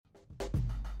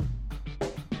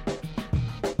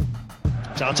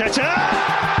Arteta!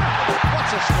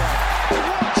 What a strike!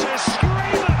 What a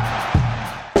screamer!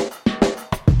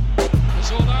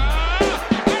 Zola!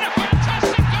 And a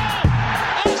fantastic goal!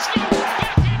 Arsenal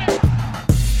back in it!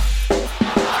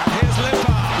 Here's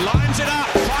Limpar, lines it up,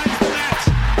 finds the net.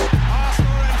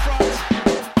 Arsenal in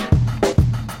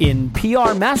front. In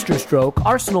PR masterstroke,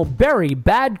 Arsenal bury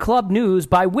bad club news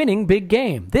by winning big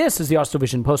game. This is the Arsenal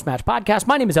Vision post-match podcast.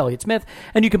 My name is Elliot Smith,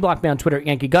 and you can block me on Twitter at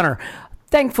Yankee Gunner.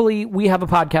 Thankfully, we have a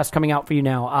podcast coming out for you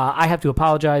now. I have to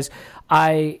apologize.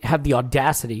 I have the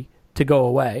audacity to go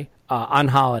away on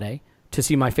holiday to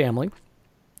see my family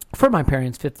for my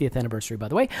parents' 50th anniversary, by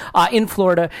the way, in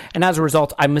Florida. And as a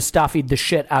result, I Mustafi'd the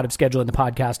shit out of scheduling the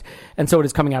podcast. And so it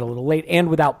is coming out a little late and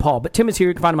without Paul. But Tim is here.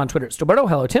 You can find him on Twitter at Stoberto.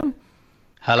 Hello, Tim.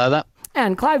 Hello there.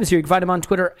 And Clive is here. You can find him on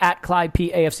Twitter at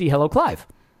ClivePAFC. Hello, Clive.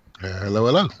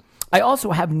 Hello. I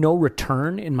also have no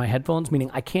return in my headphones,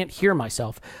 meaning I can't hear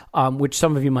myself, which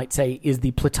some of you might say is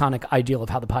the platonic ideal of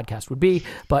how the podcast would be,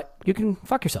 but you can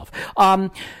fuck yourself. Hey,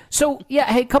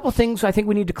 a couple things I think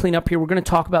we need to clean up here. We're going to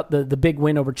talk about the big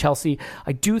win over Chelsea.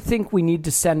 I do think we need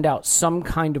to send out some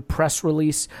kind of press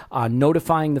release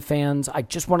notifying the fans. I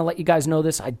just want to let you guys know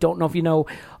this. I don't know if you know,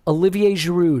 Olivier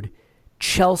Giroud,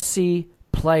 Chelsea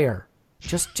player.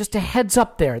 Just a heads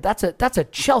up there. That's a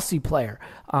Chelsea player.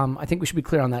 I think we should be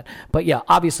clear on that. But yeah,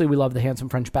 obviously we love the handsome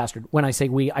French bastard. When I say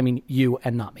we, I mean you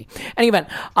and not me. Any event,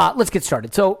 let's get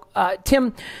started. So,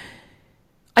 Tim,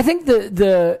 I think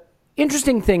the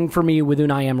interesting thing for me with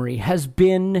Unai Emery has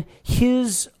been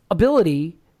his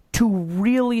ability to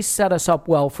really set us up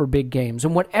well for big games.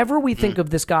 And whatever we think of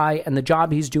this guy and the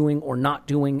job he's doing or not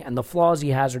doing and the flaws he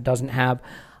has or doesn't have,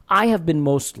 I have been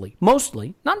mostly,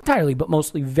 not entirely, but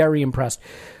mostly very impressed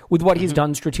with what he's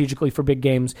done strategically for big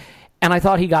games. And I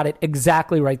thought he got it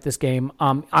exactly right this game.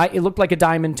 It looked like a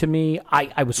diamond to me.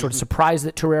 I was sort of surprised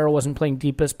that Torreira wasn't playing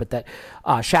deepest, but that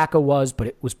Xhaka was. But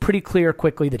it was pretty clear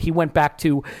quickly that he went back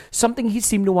to something he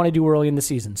seemed to want to do early in the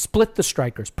season. Split the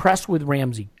strikers, press with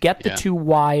Ramsey, get the two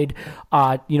wide,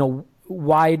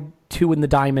 wide two in the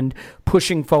diamond,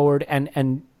 pushing forward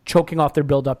and choking off their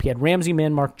build-up. He had Ramsey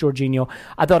man mark Jorginho.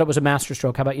 I thought it was a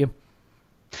masterstroke. How about you?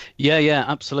 Yeah,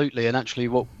 absolutely. And actually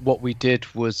what we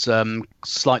did was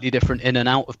slightly different in and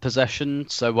out of possession.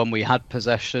 So when we had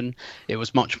possession, it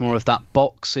was much more of that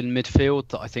box in midfield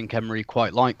that I think Emery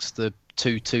quite likes, the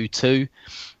 2-2-2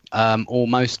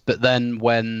 almost. But then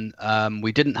when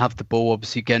we didn't have the ball,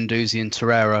 obviously Guendouzi and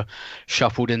Torreira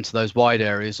shuffled into those wide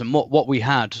areas. And what we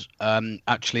had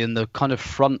actually in the kind of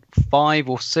front 5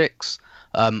 or 6,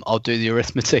 I'll do the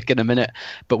arithmetic in a minute,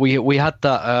 but we had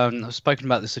that. I've spoken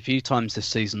about this a few times this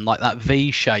season, like that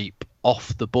V shape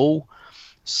off the ball.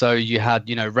 So you had,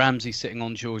 Ramsey sitting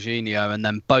on Jorginho, and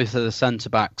then both of the centre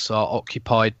backs are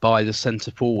occupied by the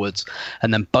centre forwards,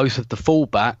 and then both of the full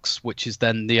backs, which is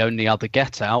then the only other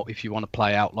get out if you want to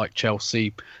play out like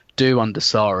Chelsea do under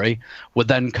Sarri, were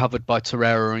then covered by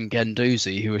Torreira and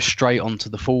Guendouzi, who are straight onto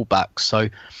the full backs. So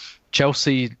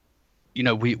Chelsea,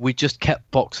 we just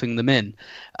kept boxing them in.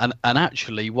 And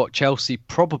actually what Chelsea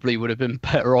probably would have been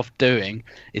better off doing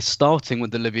is starting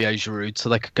with Olivier Giroud so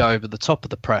they could go over the top of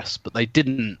the press. But they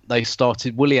didn't. They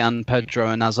started Willian, Pedro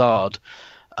and Hazard,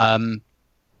 who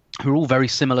are all very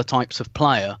similar types of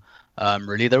player.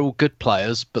 Really, they're all good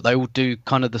players, but they all do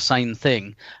kind of the same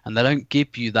thing, and they don't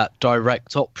give you that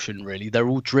direct option. Really, they're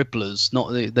all dribblers.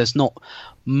 There's not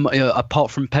apart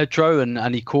from Pedro,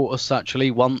 and he caught us actually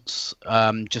once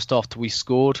just after we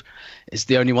scored. Is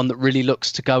the only one that really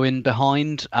looks to go in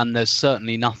behind, and there's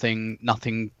certainly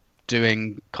nothing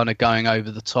doing kind of going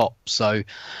over the top. So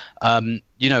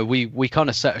we kind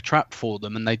of set a trap for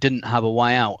them, and they didn't have a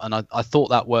way out, and I thought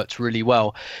that worked really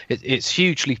well. It's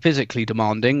hugely physically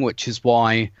demanding, which is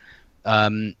why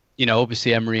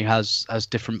obviously Emery has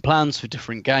different plans for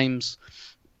different games,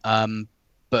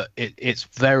 but it's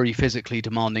very physically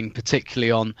demanding,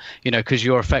 particularly on because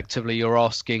you're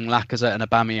asking Lacazette and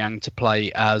Aubameyang to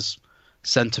play as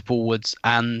centre forwards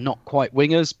and not quite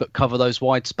wingers, but cover those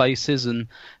wide spaces. And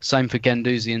same for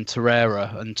Guendouzi and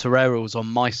Torreira. And Torreira was on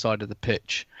my side of the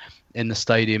pitch in the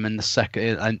stadium in the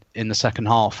second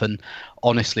half. And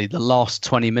honestly, the last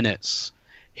 20 minutes,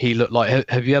 he looked like.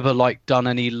 Have you ever done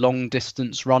any long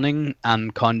distance running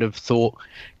and kind of thought,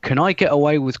 can I get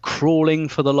away with crawling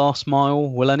for the last mile?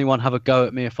 Will anyone have a go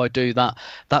at me if I do that?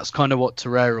 That's kind of what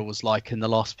Torreira was like in the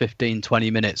last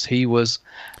 15-20 minutes. He was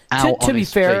out to be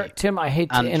fair, Tim, I hate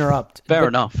to interrupt. Fair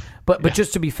enough. But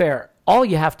just to be fair, all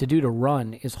you have to do to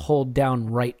run is hold down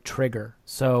right trigger.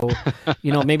 So,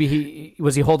 maybe he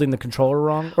holding the controller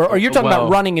wrong? Or you're talking about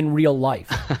running in real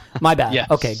life. My bad. Yes,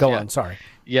 okay, go on. Sorry.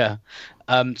 Yeah.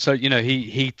 So,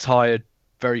 he tired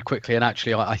very quickly, and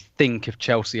actually I think if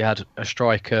Chelsea had a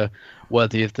striker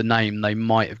worthy of the name, they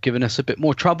might have given us a bit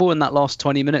more trouble in that last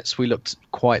 20 minutes. We looked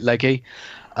quite leggy.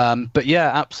 But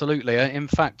yeah, absolutely. In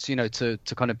fact, to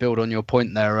kind of build on your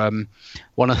point there,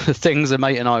 one of the things a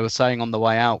mate and I were saying on the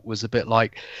way out was a bit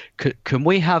like, can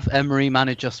we have Emery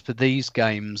manage us for these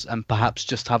games and perhaps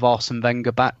just have Arsene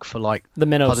Wenger back for like the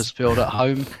minnows. Huddersfield at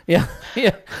home? Yeah.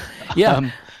 Yeah.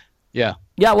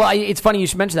 Yeah, well, it's funny you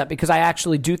should mention that, because I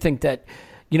actually do think that,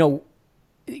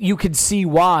 you could see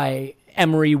why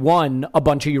Emery won a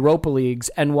bunch of Europa Leagues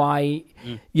and why,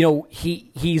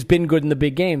 he's been good in the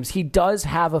big games. He does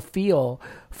have a feel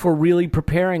for really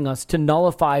preparing us to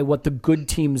nullify what the good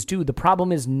teams do. The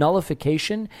problem is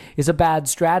nullification is a bad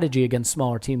strategy against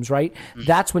smaller teams, right?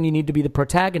 That's when you need to be the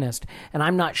protagonist. And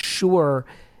I'm not sure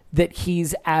that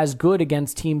he's as good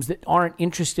against teams that aren't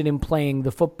interested in playing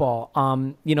the football.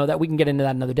 That we can get into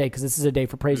that another day, because this is a day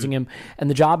for praising him and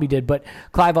the job he did. But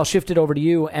Clive, I'll shift it over to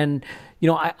you. And,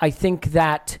 I think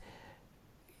that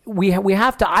we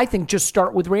have to, I think, just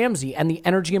start with Ramsey and the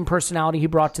energy and personality he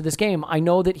brought to this game. I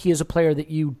know that he is a player that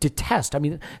you detest. I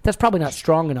mean, that's probably not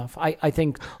strong enough. I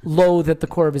think loathe at the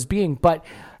core of his being. But,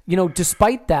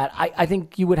 despite that, I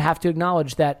think you would have to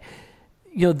acknowledge that,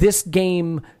 this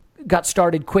game got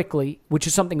started quickly, which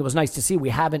is something that was nice to see. We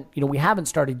haven't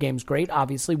started games great.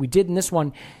 Obviously, we did in this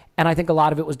one, and I think a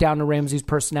lot of it was down to Ramsey's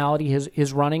personality,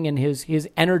 his running, and his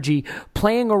energy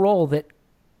playing a role that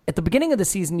at the beginning of the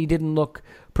season he didn't look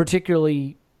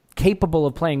particularly capable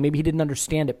of playing. Maybe he didn't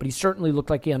understand it, but he certainly looked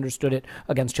like he understood it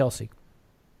against Chelsea.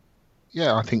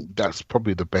 Yeah, I think that's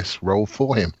probably the best role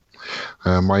for him.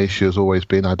 My issue has always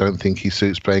been I don't think he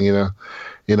suits playing in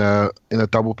a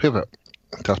double pivot.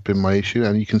 That's been my issue,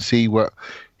 and you can see what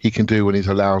he can do when he's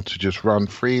allowed to just run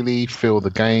freely, feel the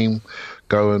game,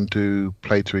 go and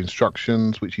play to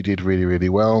instructions, which he did really, really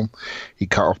well. He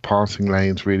cut off passing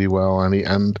lanes really well,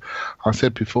 and I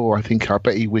said before, I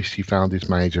bet he wished he found his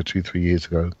manager 2-3 years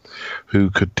ago, who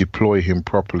could deploy him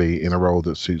properly in a role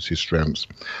that suits his strengths.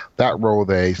 That role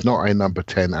there is not a number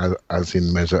 10 as in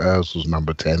Mesut Ozil's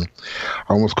number 10.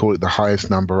 I almost call it the highest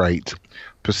number 8,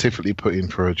 specifically put in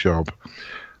for a job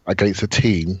against a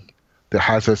team that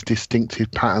has a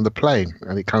distinctive pattern of play.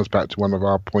 And it comes back to one of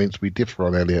our points we differ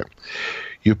on, Elliot.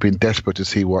 You've been desperate to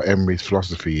see what Emery's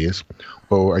philosophy is.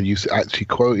 Well, and you actually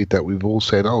quoted that we've all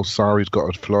said, Sarri's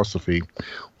got a philosophy.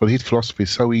 Well, his philosophy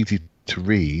is so easy to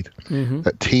read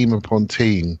that team upon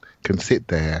team can sit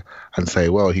there and say,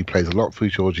 well, he plays a lot through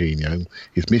Jorginho,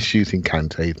 he's misusing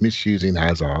Kante, he's misusing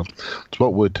Hazard. So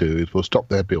what we'll do is we'll stop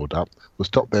their build-up, we'll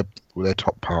stop their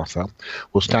top passer,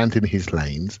 we'll stand in his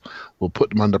lanes, we'll put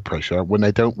them under pressure. When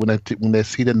they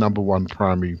see the number one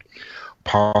primary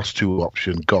pass to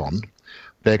option gone,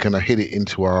 they're going to hit it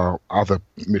into our other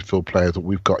midfield players that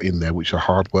we've got in there, which are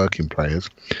hard-working players.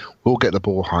 We'll get the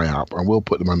ball high up and we'll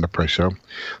put them under pressure.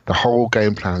 The whole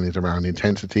game plan is around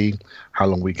intensity, how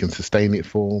long we can sustain it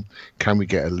for, can we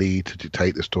get a lead to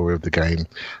dictate the story of the game.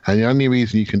 And the only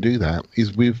reason you can do that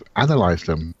is we've analysed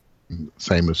them,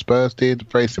 same as Spurs did,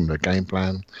 very similar game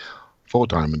plan,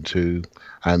 4-2,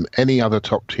 and any other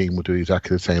top team will do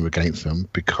exactly the same against them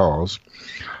because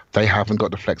they haven't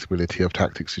got the flexibility of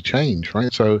tactics to change,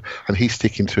 right? So, and he's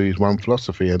sticking to his one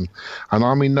philosophy, and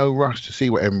I'm in no rush to see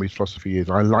what Emery's philosophy is.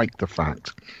 I like the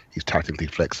fact he's tactically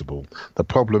flexible. The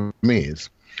problem is,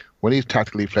 when he's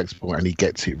tactically flexible and he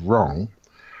gets it wrong,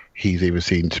 he's either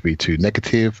seen to be too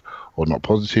negative or not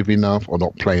positive enough or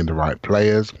not playing the right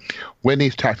players. When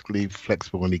he's tactically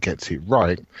flexible and he gets it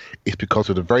right, it's because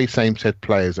of the very same set of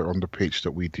players that are on the pitch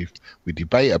that we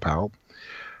debate about.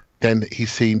 Then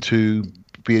he's seen to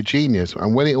be a genius.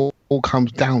 And when it all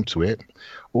comes down to it,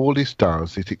 all this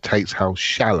does is dictates how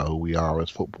shallow we are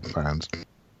as football fans.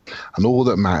 And all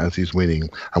that matters is winning.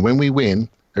 And when we win,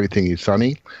 everything is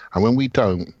sunny. And when we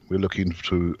don't, we're looking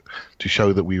to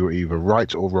show that we were either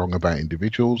right or wrong about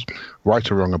individuals, right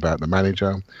or wrong about the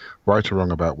manager, right or wrong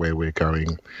about where we're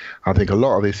going. I think a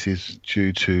lot of this is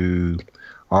due to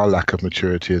our lack of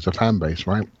maturity as a fan base,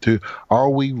 right?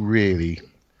 Are we really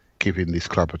giving this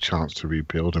club a chance to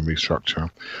rebuild and restructure,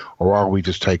 or are we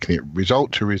just taking it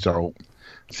result to result,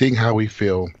 seeing how we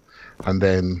feel, and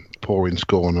then pouring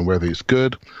scorn on whether it's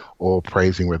good or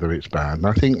praising whether it's bad? And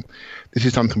I think this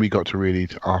is something we got to really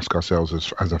ask ourselves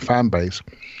as a fan base.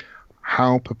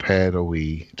 How prepared are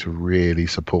we to really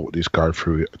support this guy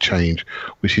through a change,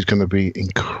 which is going to be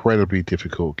incredibly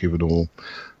difficult given all,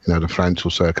 the financial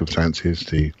circumstances,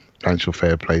 the financial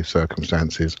fair play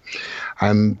circumstances,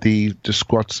 and the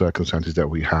squad circumstances that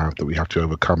we have to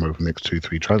overcome over the next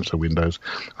 2-3 transfer windows.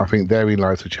 I think therein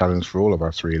lies a challenge for all of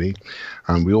us, really,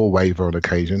 and we all waver on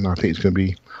occasion. I think it's going to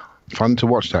be fun to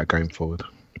watch that going forward.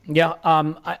 Yeah,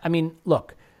 I mean,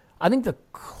 look, I think the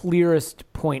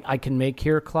clearest point I can make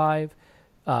here, Clive,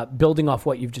 building off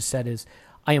what you've just said, is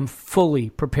I am fully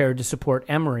prepared to support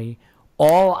Emery.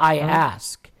 All I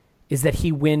ask is that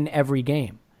he win every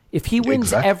game. If he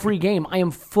wins every game, I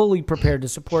am fully prepared to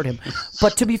support him.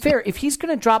 But to be fair, if he's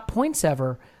going to drop points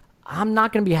ever, I'm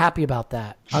not going to be happy about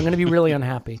that. I'm going to be really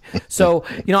unhappy. So,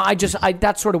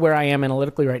 that's sort of where I am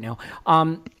analytically right now.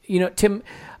 Tim,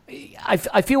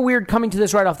 I feel weird coming to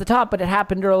this right off the top, but it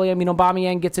happened early. I mean,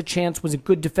 Aubameyang gets a chance. Was it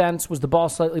good defense? Was the ball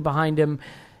slightly behind him?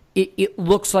 It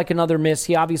looks like another miss.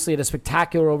 He obviously had a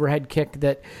spectacular overhead kick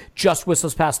that just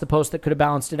whistles past the post that could have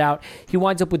balanced it out. He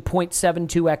winds up with 0.72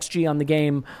 XG on the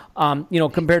game,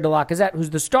 compared to Lacazette, who's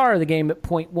the star of the game at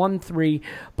 0.13,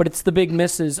 but it's the big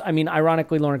misses. I mean,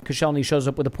 ironically, Laurent Koscielny shows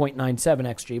up with a 0.97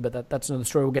 XG, but that's another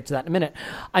story. We'll get to that in a minute.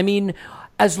 I mean,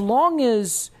 as long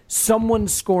as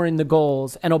someone's scoring the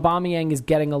goals and Aubameyang is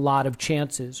getting a lot of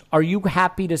chances, are you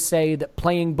happy to say that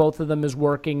playing both of them is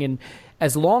working, and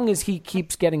as long as he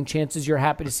keeps getting chances, you're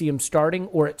happy to see him starting?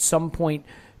 Or at some point,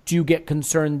 do you get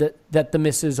concerned that the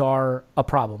misses are a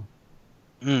problem?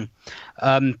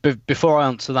 Before I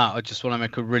answer that, I just want to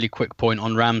make a really quick point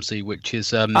on Ramsey, which is...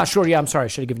 sure, yeah, I'm sorry. I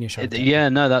should have given you a shout. Yeah,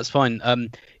 no, that's fine.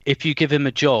 If you give him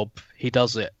a job, he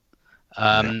does it.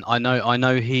 I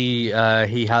know he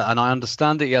had, and I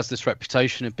understand that he has this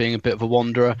reputation of being a bit of a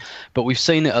wanderer, but we've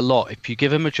seen it a lot. If you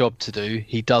give him a job to do,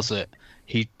 he does it.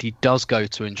 He does go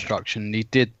to instruction, and he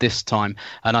did this time.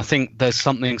 And I think there's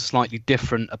something slightly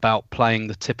different about playing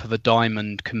the tip of a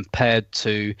diamond compared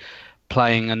to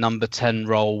playing a number 10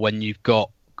 role when you've got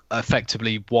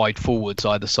effectively wide forwards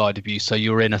either side of you. So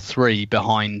you're in a 3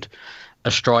 behind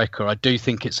a striker. I do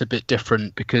think it's a bit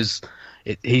different because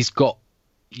you've got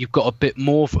a bit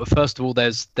more. First of all,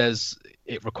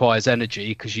 it requires energy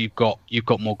because you've got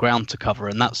more ground to cover,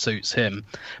 and that suits him.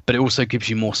 But it also gives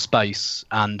you more space,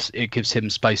 and it gives him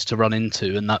space to run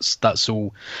into, and that's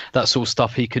all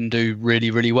stuff he can do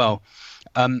really, really well.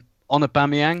 On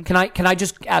Aubameyang, can I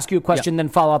just ask you a question, then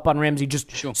follow up on Ramsey,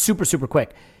 just super, super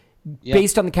quick.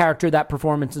 Based on the character of that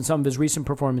performance and some of his recent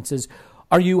performances,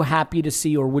 are you happy to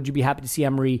see, or would you be happy to see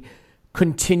Emery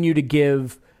continue to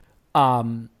give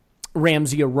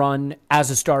Ramsey a run as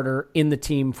a starter in the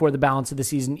team for the balance of the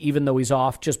season, even though he's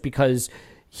off, just because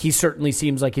he certainly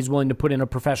seems like he's willing to put in a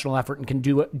professional effort and can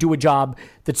do a job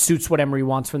that suits what Emery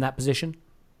wants from that position?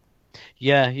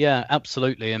 Yeah,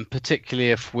 absolutely. And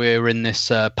particularly if we're in this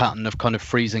pattern of kind of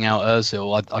freezing out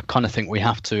Ozil, I kind of think we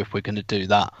have to if we're going to do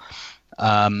that.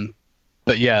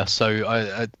 But yeah,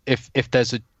 so if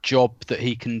there's a job that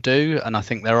he can do, and I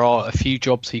think there are a few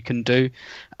jobs he can do,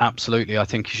 absolutely, I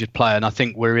think he should play. And I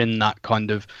think we're in that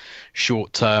kind of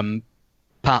short-term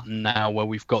pattern now where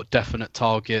we've got definite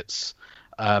targets.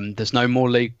 There's no more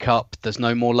League Cup. There's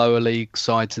no more lower league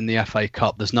sides in the FA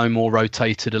Cup. There's no more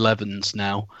rotated 11s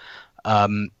now.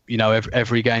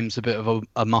 Every game's a bit of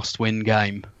a must-win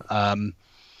game.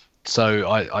 So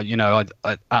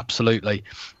I absolutely.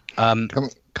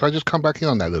 Can I just come back in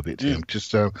on that a little bit, Tim?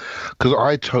 Just because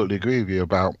I totally agree with you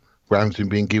about Ramsey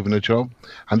being given a job,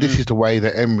 and this is the way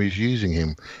that Emery's using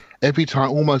him.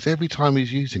 Almost every time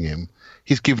he's using him,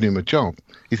 he's giving him a job.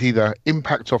 It's either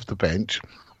impact off the bench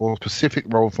or a specific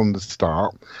role from the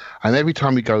start. And every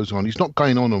time he goes on, he's not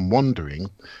going on and wandering.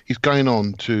 He's going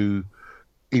on to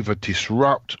either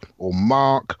disrupt or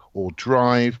mark or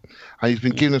drive, and he's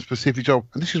been given a specific job.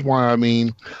 And this is why,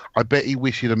 I bet he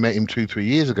wished he'd have met him 2-3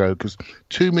 years ago, because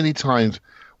too many times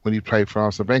when he played for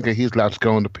Arsene Wenger, he's allowed to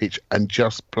go on the pitch and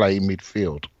just play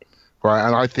midfield, right?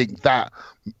 And I think that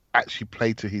actually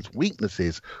played to his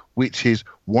weaknesses, which is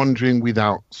wandering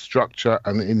without structure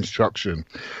and instruction.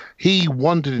 He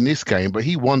wandered in this game, but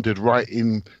he wandered right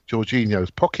in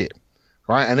Jorginho's pocket.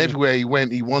 Right, and everywhere he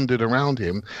went, he wandered around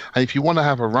him. And if you want to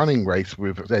have a running race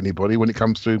with anybody when it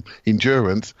comes to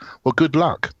endurance, well, good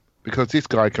luck, because this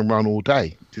guy can run all day.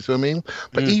 Do you see what I mean?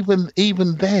 But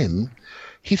even then,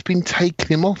 he's been taking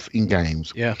him off in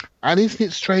games. Yeah. And isn't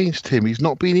it strange, Tim? He's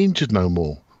not been injured no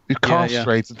more. We've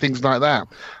castrated and things like that.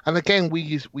 And again,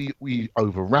 we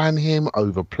overran him,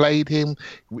 overplayed him.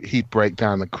 He'd break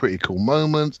down at critical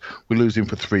moments. We lose him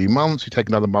for 3 months. We take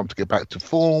another month to get back to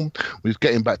form. We was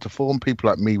getting back to form. People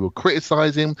like me will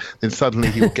criticise him. Then suddenly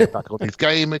he will get back on his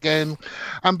game again.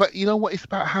 But you know what? It's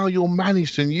about how you're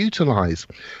managed and utilised.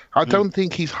 I don't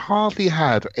think he's hardly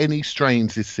had any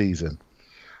strains this season.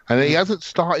 And he hasn't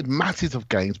started masses of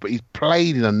games, but he's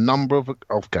played in a number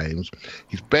of games.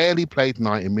 He's barely played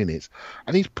 90 minutes.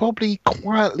 And he's probably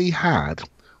quietly had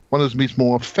one of his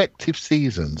more effective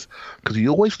seasons because he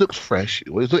always looks fresh,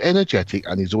 he always looks energetic,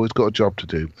 and he's always got a job to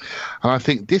do. And I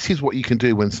think this is what you can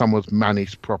do when someone's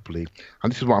managed properly.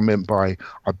 And this is what I meant by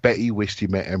I bet he wished he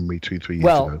met Emery 2-3 years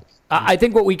ago. I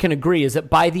think what we can agree is that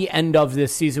by the end of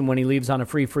this season, when he leaves on a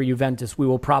free for Juventus, we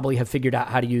will probably have figured out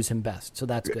how to use him best. So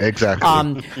that's good. Exactly.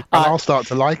 And I'll start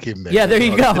to like him then. Yeah, there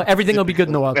you go. Everything will be good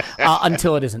in the world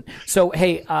until it isn't. So,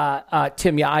 hey,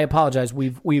 Tim, I apologize.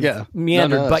 We've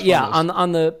meandered. But yeah,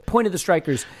 on the point of the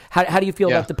strikers, how do you feel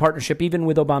about the partnership, even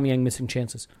with Aubameyang missing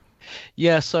chances?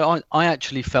 Yeah, so I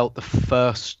actually felt the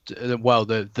first,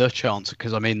 the chance,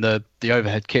 because I mean the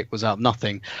overhead kick was out of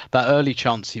nothing. That early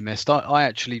chance he missed, I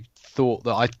actually thought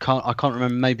that I can't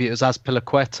remember, maybe it was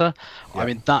Azpilicueta. I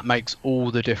mean, that makes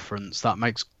all the difference. That's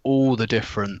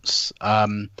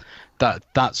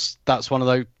one of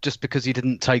those, just because he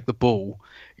didn't take the ball,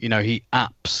 he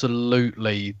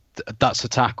absolutely, that's a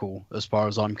tackle as far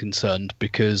as I'm concerned,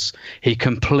 because he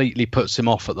completely puts him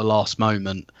off at the last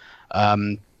moment.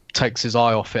 Takes his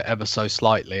eye off it ever so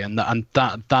slightly, and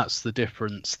that's the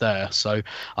difference there. So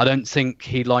I don't think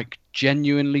he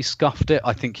genuinely scuffed it.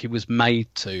 I think he was made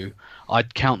to.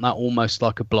 I'd count that almost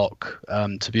like a block,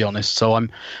 to be honest. So I'm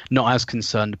not as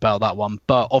concerned about that one.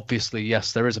 But obviously,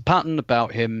 yes, there is a pattern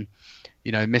about him,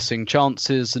 missing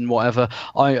chances and whatever.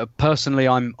 I personally,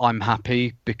 I'm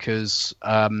happy because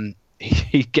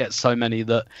he gets so many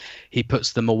that he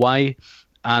puts them away.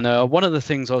 And one of the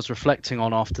things I was reflecting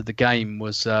on after the game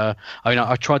was, I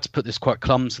tried to put this quite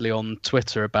clumsily on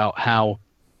Twitter about how,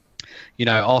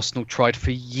 Arsenal tried for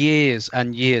years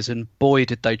and years, and boy,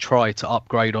 did they try to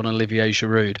upgrade on Olivier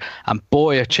Giroud. And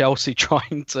boy, are Chelsea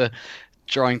trying to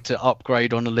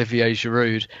upgrade on Olivier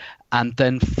Giroud. And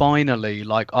then finally,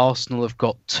 Arsenal have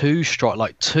got two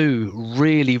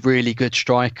really, really good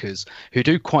strikers who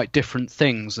do quite different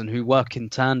things and who work in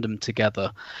tandem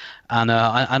together. And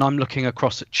I'm looking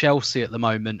across at Chelsea at the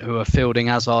moment, who are fielding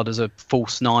Hazard as a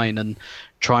false nine and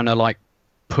trying to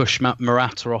push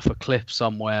Morata off a cliff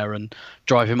somewhere and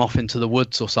drive him off into the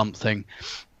woods or something.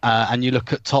 And you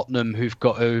look at Tottenham, who've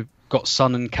got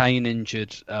Son and Kane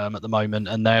injured at the moment,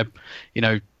 and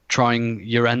they're trying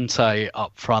Llorente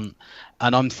up front,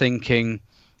 and I'm thinking,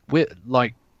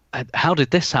 how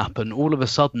did this happen? All of a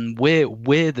sudden,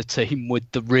 we're the team with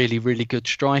the really, really good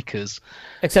strikers.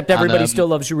 Except everybody still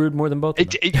loves Giroud more than both of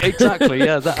them. Exactly,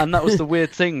 yeah. That was the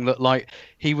weird thing, that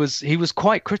he was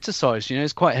quite criticised. He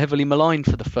was quite heavily maligned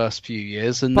for the first few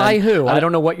years. And by who? I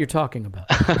don't know what you're talking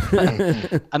about.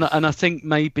 and I think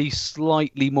maybe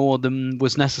slightly more than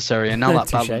was necessary. And now that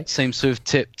balance seems to have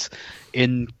tipped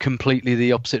in completely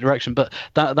the opposite direction. But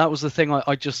that was the thing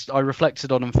I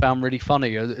reflected on and found really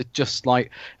funny. Just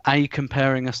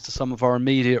comparing us to some of our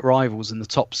immediate rivals in the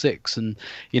top six, and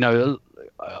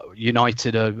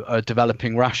United are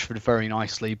developing Rashford very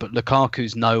nicely, but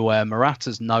Lukaku's nowhere,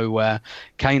 Morata's nowhere,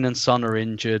 Kane and Son are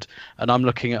injured, and I'm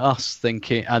looking at us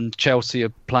thinking, and Chelsea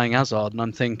are playing Hazard, and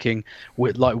I'm thinking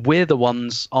we're the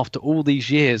ones, after all these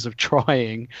years of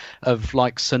trying, of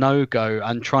Sanogo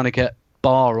and trying to get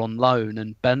Barr on loan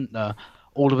and Bentner,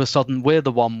 all of a sudden we're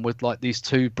the one with these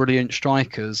two brilliant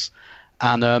strikers.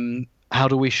 And how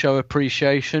do we show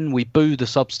appreciation? We boo the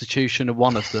substitution of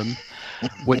one of them,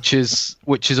 which is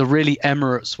a really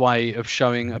Emirates way of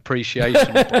showing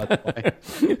appreciation, by the way.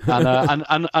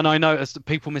 And I know, as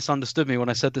people misunderstood me when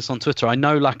I said this on Twitter, I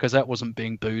know Lacazette wasn't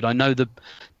being booed. I know the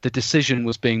decision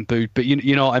was being booed, but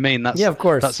you know what I mean? Of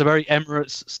course. That's a very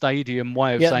Emirates Stadium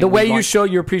way of saying. The way you show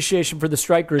your appreciation for the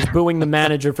striker is booing the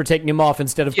manager for taking him off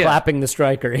instead of clapping the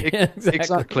striker.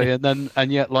 Exactly.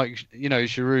 And yet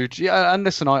Giroud. Yeah, and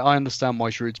listen, I understand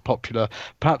why Giroud's popular.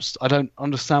 Perhaps I don't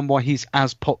understand why he's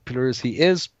as popular as he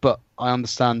is, but I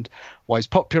understand why he's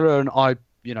popular, and I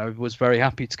was very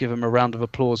happy to give him a round of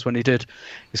applause when he did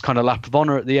his kind of lap of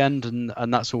honour at the end,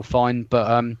 and that's all fine.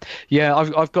 But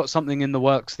I've got something in the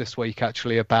works this week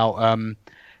actually about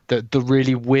the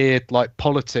really weird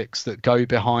politics that go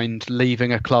behind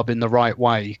leaving a club in the right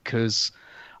way, because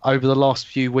over the last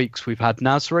few weeks we've had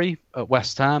Nasri at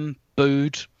West Ham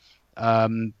booed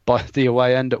by the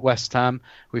away end at West Ham.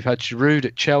 We've had Giroud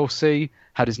at Chelsea,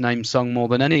 had his name sung more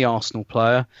than any Arsenal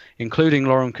player, including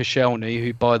Laurent Koscielny,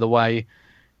 who, by the way,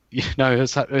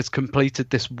 has completed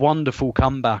this wonderful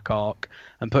comeback arc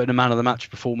and put in a man of the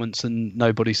match performance, and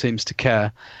nobody seems to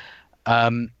care.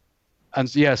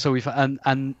 So we've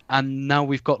and now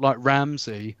we've got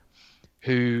Ramsey,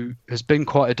 who has been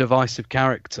quite a divisive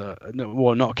character.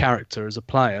 Well, not a character, as a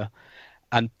player.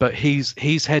 But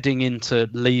he's heading into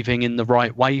leaving in the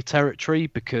right way territory,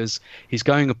 because he's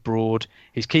going abroad,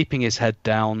 he's keeping his head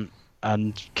down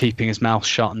and keeping his mouth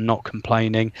shut and not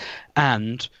complaining.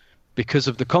 And because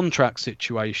of the contract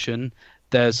situation,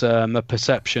 there's a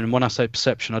perception. And when I say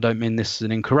perception, I don't mean this is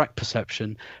an incorrect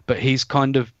perception, but he's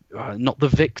kind of not the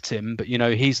victim, but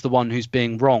he's the one who's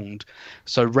being wronged.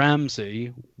 So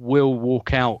Ramsey will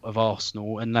walk out of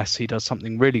Arsenal unless he does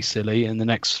something really silly in the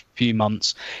next few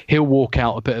months. He'll walk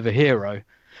out a bit of a hero.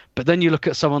 But then you look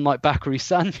at someone like Bakary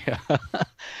Sagna,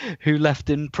 who left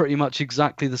in pretty much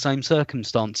exactly the same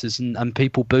circumstances, and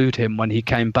people booed him when he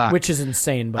came back. Which is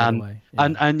insane, by the way.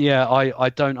 Yeah. I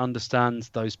don't understand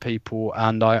those people,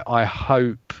 and I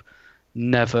hope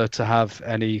never to have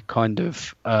any kind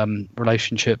of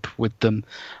relationship with them.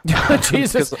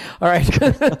 Jesus. All right.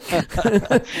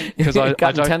 Because I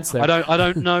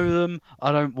don't know them.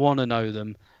 I don't want to know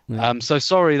them. So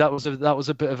sorry, that was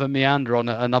a bit of a meander on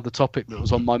another topic that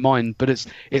was on my mind, but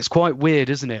it's quite weird,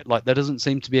 isn't it? Like, there doesn't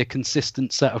seem to be a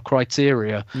consistent set of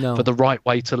criteria for the right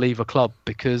way to leave a club,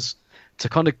 because to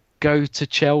kind of go to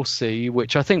Chelsea,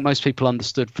 which I think most people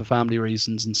understood for family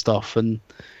reasons and stuff, and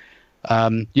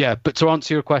but to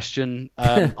answer your question,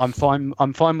 I'm fine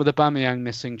with Aubameyang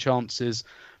missing chances,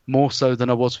 more so than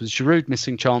I was with Giroud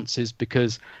missing chances,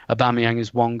 because Aubameyang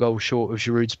is 1 goal short of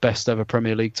Giroud's best ever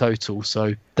Premier League total.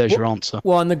 So there's your answer.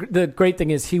 Well, and the great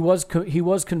thing is he was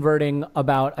converting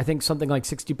about, I think, something like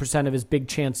 60% of his big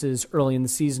chances early in the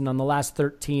season. On the last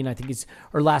 13, I think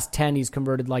last 10, he's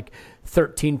converted like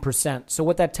 13%. So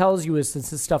what that tells you is, since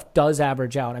this stuff does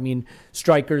average out, I mean,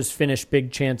 strikers finish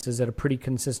big chances at a pretty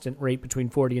consistent rate between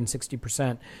 40 and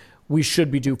 60%. We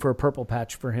should be due for a purple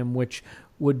patch for him, which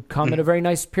would come at a very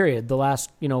nice period. The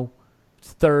last,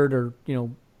 third or,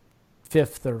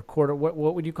 fifth or quarter. What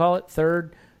would you call it?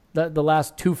 Third? The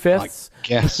last 2/5? I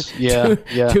guess, yeah.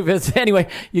 2/5. Anyway,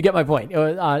 you get my point.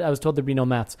 I was told there'd be no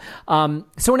maths.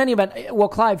 So in any event, well,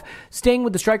 Clive, staying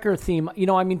with the striker theme,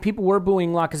 people were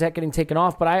booing Lacazette getting taken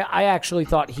off, but I actually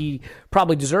thought he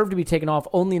probably deserved to be taken off,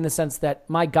 only in the sense that,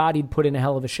 my God, he'd put in a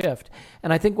hell of a shift.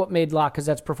 And I think what made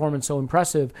Lacazette's performance so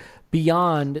impressive,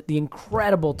 beyond the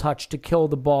incredible touch to kill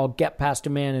the ball, get past a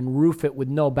man, and roof it with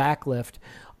no backlift,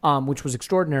 which was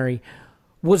extraordinary,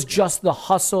 was just the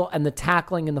hustle and the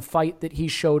tackling and the fight that he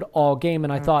showed all game.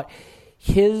 And I thought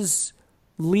his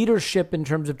leadership in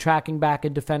terms of tracking back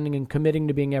and defending and committing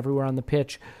to being everywhere on the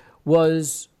pitch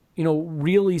was,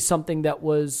 really something that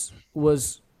was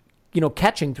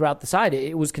catching throughout the side.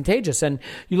 It was contagious. And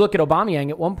you look at Aubameyang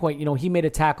at one point, he made a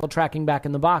tackle tracking back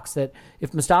in the box that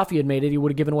if Mustafi had made it, he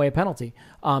would have given away a penalty.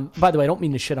 By the way, I don't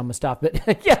mean to shit on Mustafi,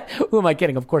 but yeah, who am I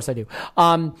kidding? Of course I do.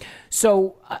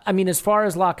 So, I mean, as far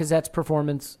as Lacazette's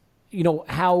performance,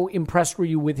 how impressed were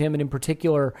you with him, and in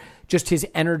particular, just his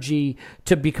energy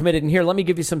to be committed? And here, let me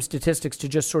give you some statistics to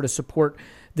just sort of support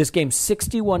this game.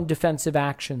 61 defensive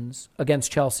actions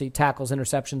against Chelsea, tackles,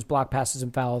 interceptions, block passes,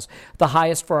 and fouls. The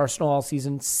highest for Arsenal all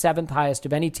season, 7th highest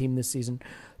of any team this season.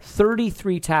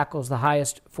 33 tackles, the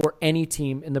highest for any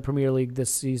team in the Premier League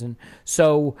this season.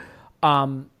 So,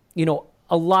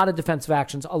 a lot of defensive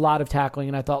actions, a lot of tackling,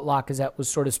 and I thought Lacazette was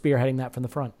sort of spearheading that from the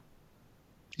front.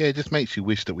 Yeah, it just makes you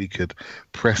wish that we could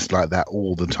press like that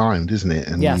all the time, doesn't it?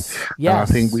 And yes. And I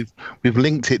think we've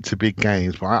linked it to big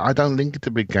games, but I don't link it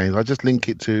to big games. I just link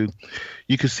it to,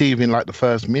 you could see even like the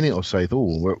first minute or so,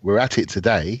 we're at it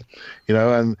today,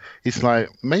 and it's like,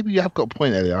 maybe you have got a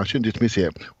point, Elliot. I shouldn't dismiss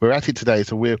it. We're at it today,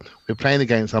 so we're playing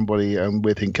against somebody, and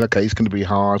we're thinking, okay, it's going to be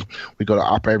hard. We've got to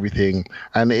up everything,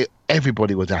 and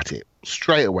everybody was at it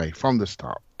straight away from the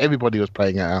start. Everybody was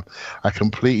playing at a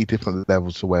completely different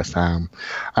level to West Ham.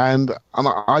 And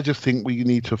I just think we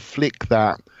need to flick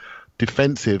that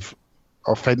defensive,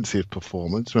 offensive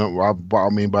performance. What I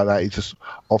mean by that is just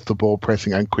off the ball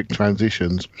pressing and quick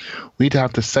transitions. We need to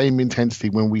have the same intensity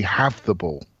when we have the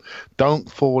ball. Don't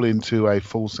fall into a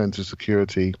false sense of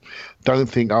security. Don't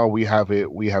think, we have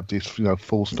it. We have this,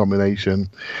 false domination.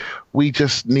 We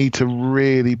just need to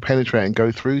really penetrate and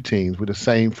go through teams with the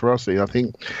same ferocity. I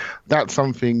think that's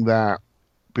something that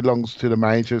belongs to the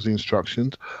manager's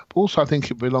instructions, but also I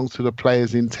think it belongs to the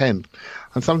player's intent.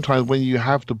 And sometimes when you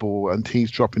have the ball and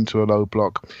teams drop into a low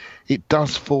block, it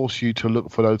does force you to look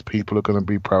for those people who are going to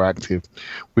be proactive.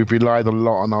 We've relied a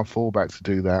lot on our fullbacks to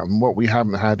do that, and what we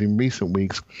haven't had in recent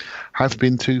weeks has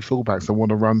been 2 fullbacks that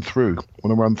want to run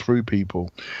through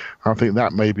people. I think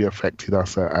that maybe affected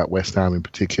us at West Ham in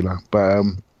particular. But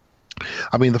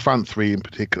I mean, the front 3 in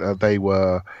particular, they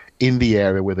were in the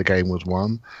area where the game was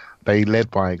won. They led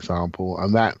by example,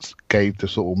 and that gave the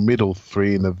sort of middle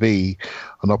 3 in the V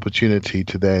an opportunity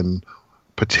to then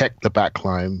protect the back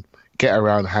line, get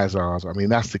around Hazard. I mean,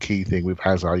 that's the key thing with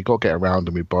Hazard. You got to get around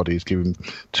him with bodies, give him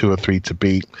 2 or 3 to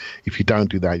beat. If you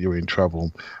don't do that, you're in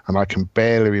trouble. And I can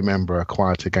barely remember a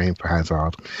quieter game for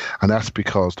Hazard. And that's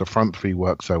because the front 3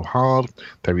 worked so hard.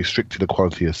 They restricted the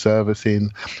quality of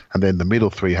servicing. And then the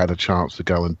middle 3 had a chance to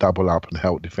go and double up and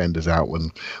help defenders out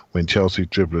when Chelsea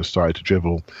dribblers started to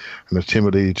dribble. And as Tim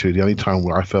alluded to, the only time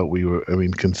where I felt we were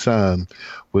in concern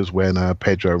was when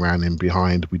Pedro ran in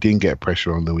behind. We didn't get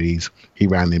pressure on Luiz. He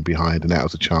ran in behind, and that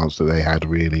was a chance that they had,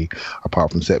 really,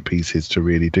 apart from set pieces, to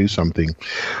really do something.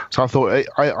 So I thought,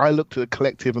 I looked at the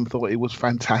collective and thought it was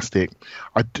fantastic.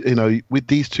 With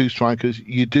these 2 strikers,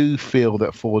 you do feel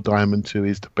that 4 Diamond 2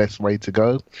 is the best way to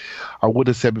go. I would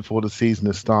have said before the season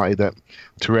has started that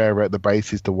Torreira at the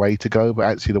base is the way to go, but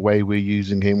actually the way we're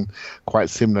using him, quite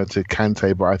similar to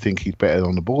Kante, but I think he's better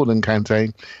on the ball than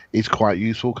Kante, is quite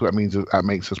useful, because that means that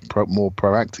makes us more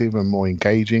proactive and more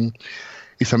engaging.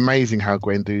 It's amazing how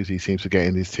Guendouzi seems to get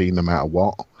in his team no matter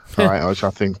what. Right,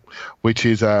 which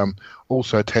is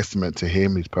also a testament to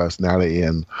him, his personality,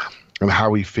 and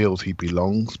how he feels he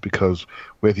belongs. Because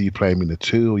whether you play him in the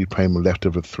 2 or you play him left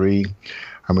of a 3,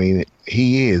 I mean,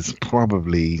 he is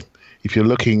probably, if you're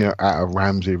looking at a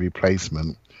Ramsey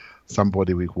replacement,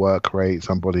 somebody with work rate,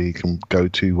 somebody who can go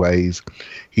 2 ways,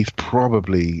 he's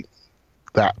probably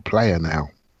that player now.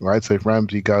 Right, so if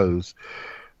Ramsey goes,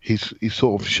 he's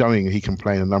sort of showing he can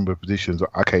play in a number of positions.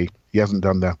 Okay, he hasn't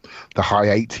done the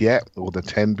high 8 yet, or the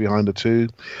 10 behind the 2,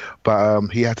 but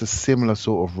he has a similar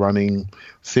sort of running,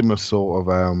 similar sort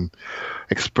of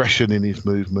expression in his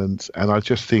movements, and I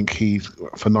just think he's,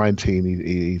 for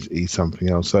 19, he's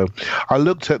something else. So I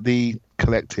looked at the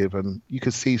collective, and you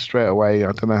could see straight away,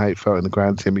 I don't know how it felt in the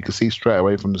ground, Tim, you could see straight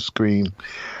away from the screen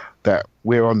that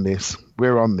we're on this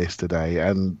today,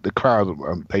 and the crowd,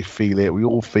 they feel it, we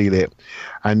all feel it.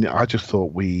 And I just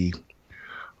thought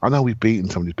I know we've beaten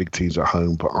some of these big teams at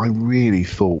home, but I really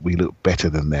thought we looked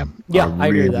better than them. Yeah, I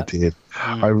agree with that. Did.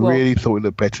 I really thought we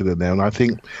looked better than them, and I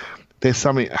think there's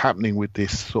something happening with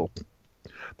this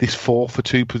this 4 for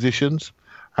 2 positions,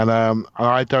 and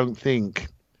I don't think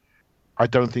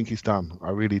it's done. I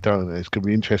really don't. It's going to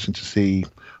be interesting to see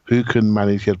who can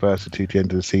manage the adversity at the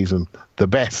end of the season the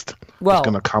best. Well,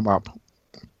 going to come up.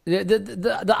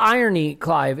 The irony,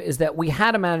 Clive, is that we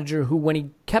had a manager who, when he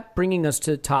kept bringing us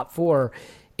to top 4,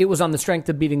 it was on the strength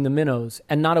of beating the minnows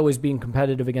and not always being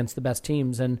competitive against the best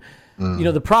teams. And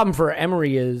the problem for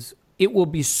Emery is it will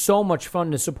be so much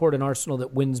fun to support an Arsenal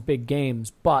that wins big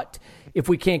games, but if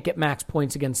we can't get max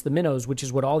points against the minnows, which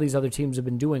is what all these other teams have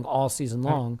been doing all season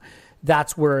long,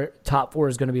 that's where top 4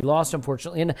 is going to be lost,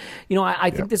 unfortunately. And, I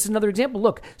think this is another example.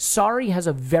 Look, Sarri has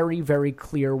a very, very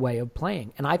clear way of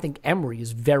playing, and I think Emery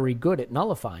is very good at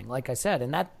nullifying, like I said.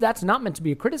 And that's not meant to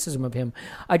be a criticism of him.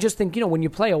 I just think, when you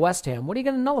play a West Ham, what are you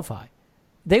going to nullify?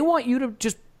 They want you to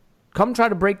just come try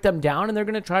to break them down, and they're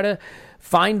going to try to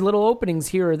find little openings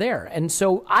here or there. And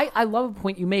so I love a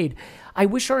point you made. I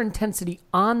wish our intensity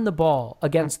on the ball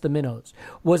against the minnows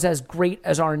was as great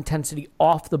as our intensity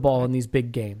off the ball in these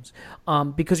big games,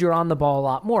 because you're on the ball a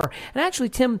lot more. And actually,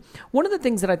 Tim, one of the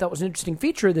things that I thought was an interesting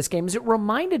feature of this game is it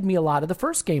reminded me a lot of the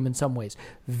first game in some ways.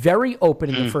 Very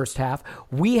open in the first half.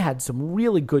 We had some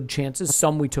really good chances.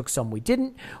 Some we took, some we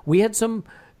didn't. We had some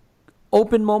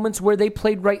open moments where they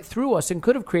played right through us and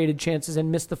could have created chances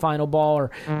and missed the final ball or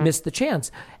missed the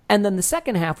chance. And then the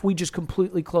second half, we just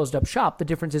completely closed up shop. The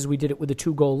difference is we did it with a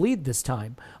 2-goal lead this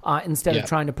time instead of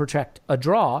trying to protect a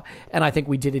draw. And I think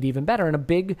we did it even better. And a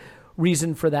big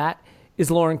reason for that is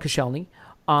Lauren Koscielny.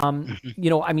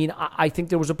 I think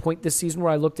there was a point this season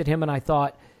where I looked at him and I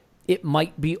thought, it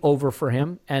might be over for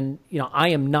him. And, I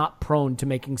am not prone to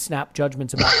making snap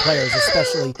judgments about players,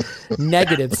 especially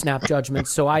negative snap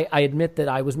judgments. So I admit that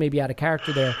I was maybe out of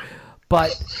character there.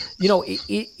 But,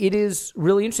 it is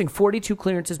really interesting. 42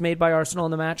 clearances made by Arsenal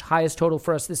in the match, highest total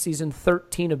for us this season,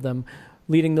 13 of them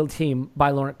leading the team by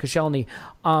Laurent Koscielny.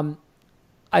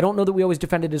 I don't know that we always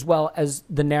defended as well as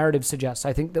the narrative suggests.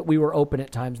 I think that we were open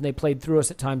at times, and they played through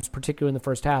us at times, particularly in the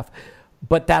first half.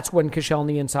 But that's when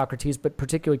Koscielny and Socrates, but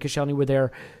particularly Koscielny, were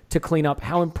there to clean up.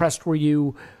 How impressed were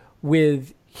you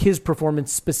with his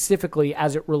performance specifically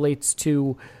as it relates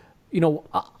to,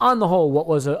 on the whole, what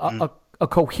was a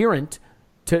coherent,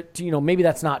 to maybe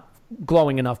that's not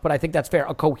glowing enough, but I think that's fair,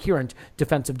 a coherent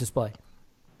defensive display?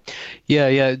 Yeah,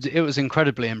 it was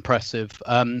incredibly impressive.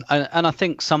 And I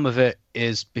think some of it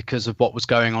is because of what was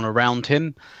going on around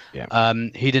him. Yeah.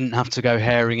 He didn't have to go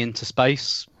herring into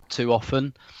space too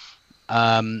often. He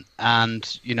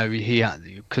had,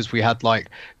 because we had like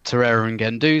Torreira and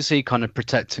Guendouzi kind of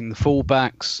protecting the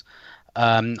fullbacks.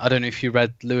 I don't know if you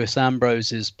read Lewis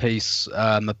Ambrose's piece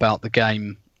about the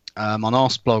game on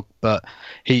Arsblog, but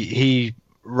he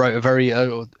wrote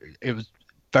it was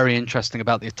very interesting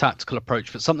about the tactical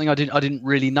approach. But something I didn't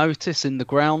really notice in the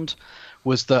ground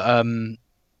was that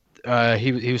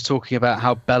he was talking about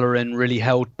how Bellerin really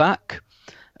held back.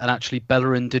 And actually,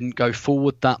 Bellerin didn't go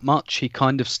forward that much. He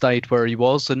kind of stayed where he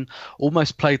was and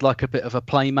almost played like a bit of a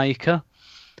playmaker,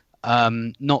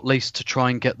 not least to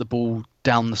try and get the ball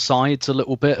down the sides a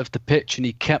little bit of the pitch. And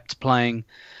he kept playing,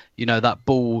 that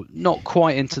ball not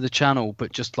quite into the channel,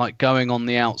 but just like going on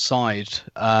the outside.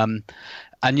 And,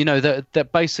 that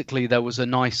basically there was a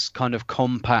nice kind of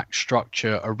compact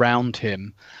structure around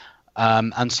him.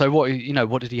 And so what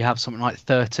did he have? Something like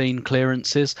 13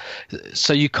 clearances.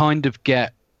 So you kind of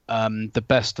get the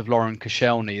best of Laurent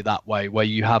Koscielny that way, where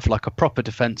you have like a proper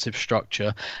defensive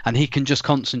structure and he can just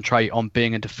concentrate on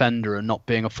being a defender and not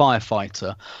being a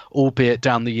firefighter, albeit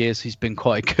down the years he's been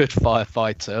quite a good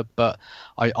firefighter. But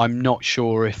I'm not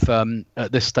sure if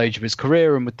at this stage of his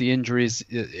career and with the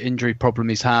injury problem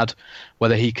he's had,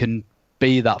 whether he can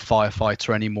be that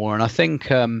firefighter anymore. And I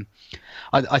think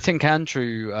I think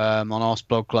Andrew on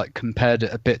Arsblog compared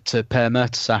it a bit to Per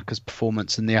Mertesacker's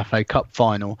performance in the FA Cup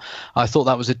final. I thought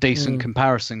that was a decent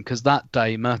comparison, because that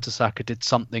day Mertesacker did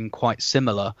something quite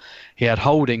similar. He had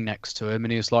Holding next to him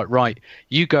and he was like, right,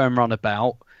 you go and run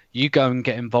about, you go and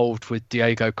get involved with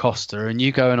Diego Costa and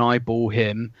you go and eyeball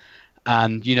him.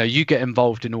 And, you get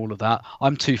involved in all of that.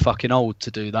 I'm too fucking old to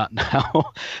do that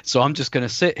now. So I'm just going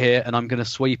to sit here and I'm going to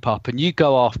sweep up and you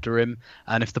go after him.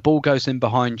 And if the ball goes in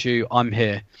behind you, I'm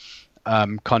here,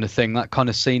 kind of thing, that kind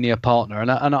of senior partner.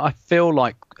 And I feel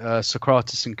like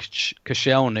Socrates and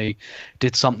Koscielny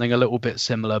did something a little bit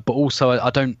similar. But also I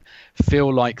don't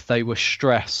feel like they were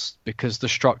stressed because the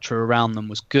structure around them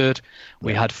was good.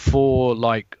 We had 4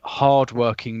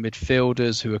 hard-working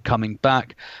midfielders who were coming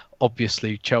back.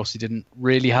 Obviously, Chelsea didn't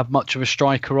really have much of a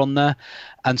striker on there.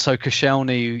 And so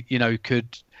Koscielny, could,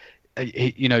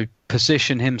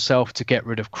 position himself to get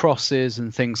rid of crosses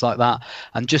and things like that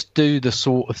and just do the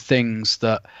sort of things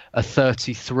that a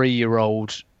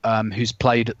 33-year-old who's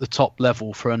played at the top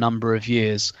level for a number of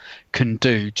years can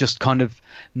do. Just kind of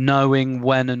knowing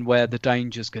when and where the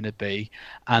danger's going to be.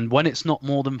 And when it's not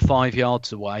more than 5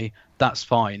 yards away, that's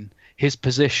fine. His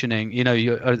positioning,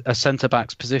 a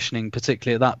centre-back's positioning,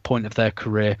 particularly at that point of their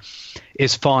career,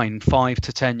 is fine, 5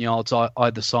 to 10 yards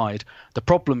either side. The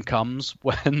problem comes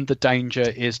when the danger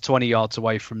is 20 yards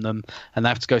away from them and they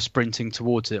have to go sprinting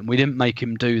towards it. And we didn't make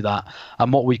him do that.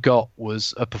 And what we got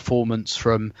was a performance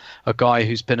from a guy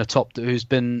who's been a top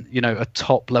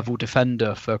level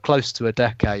defender for close to a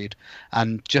decade,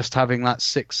 and just having that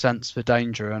sixth sense for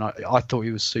danger. And I thought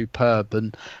he was superb.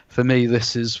 And for me,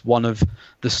 this is one of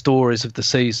the stories of the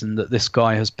season, that this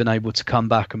guy has been able to come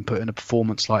back and put in a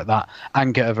performance like that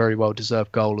and get a very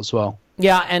well-deserved goal as well.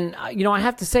 Yeah, and I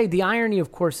have to say, the irony,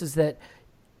 of course, is that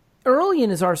early in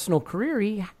his Arsenal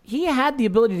career, he had the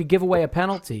ability to give away a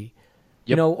penalty,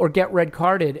 or get red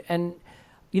carded. And,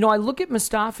 I look at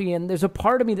Mustafi, and there's a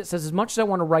part of me that says, as much as I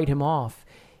want to write him off,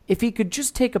 if he could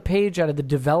just take a page out of the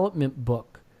development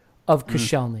book of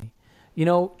Koscielny,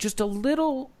 just a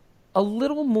little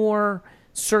more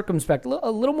circumspect,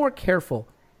 a little more careful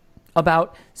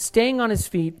about staying on his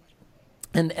feet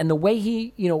and the way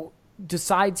he,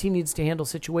 decides he needs to handle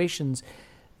situations.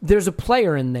 There's a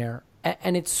player in there,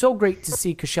 and it's so great to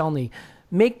see Koscielny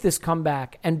make this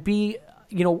comeback and be,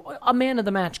 a man of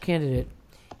the match candidate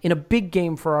in a big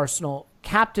game for Arsenal,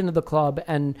 captain of the club.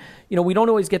 And, we don't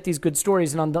always get these good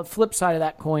stories. And on the flip side of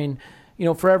that coin,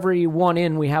 for every one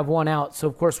in, we have one out. So,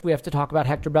 of course, we have to talk about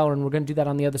Hector Bellerin. We're going to do that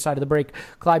on the other side of the break.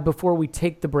 Clyde, before we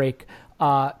take the break,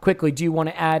 quickly, do you want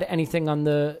to add anything on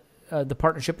the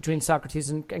partnership between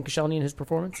Socrates and Koscielny and his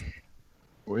performance?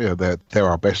 Well, yeah, they're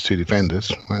our best 2 defenders.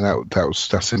 That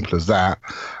was as simple as that.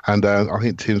 And I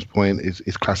think Tim's point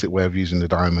is classic way of using the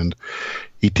diamond.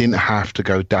 He didn't have to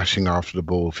go dashing after the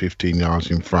ball 15 yards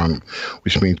in front,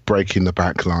 which means breaking the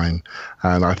back line.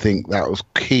 And I think that was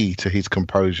key to his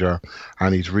composure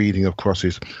and his reading of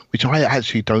crosses, which I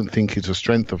actually don't think is a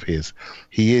strength of his.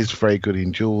 He is very good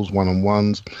in duels,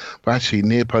 one-on-ones, but actually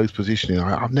near post positioning,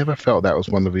 I've never felt that was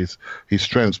one of his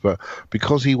strengths. But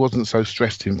because he wasn't so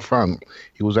stressed in front,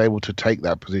 he was able to take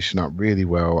that position up really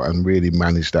well and really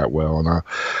manage that well. And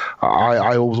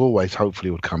I was always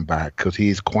hopefully would come back, because he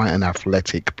is quite an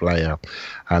athletic player,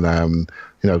 and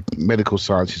medical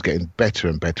science is getting better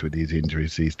and better with these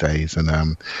injuries these days.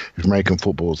 And if American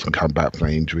footballers can come back from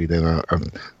an injury, then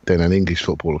an English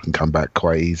footballer can come back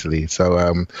quite easily.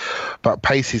 So, but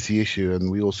pace is the issue,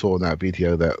 and we all saw in that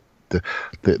video that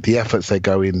the efforts they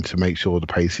go in to make sure the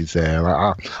pace is there.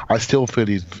 I still feel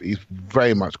he's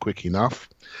very much quick enough,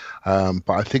 but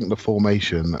I think the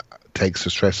formation takes the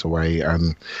stress away,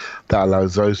 and that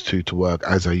allows those two to work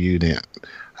as a unit.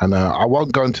 And I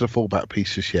won't go into the fullback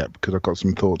piece just yet because I've got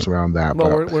some thoughts around that. Well,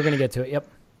 we're going to get to it. Yep.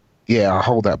 Yeah, I'll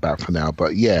hold that back for now.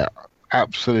 But yeah,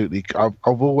 absolutely. I've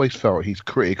always felt he's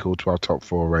critical to our top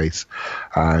four race,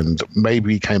 and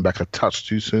maybe he came back a touch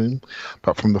too soon.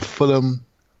 But from the Fulham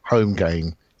home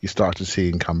game, you start to see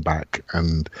him come back,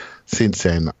 and since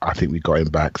then, I think we got him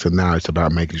back. So now it's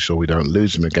about making sure we don't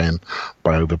lose him again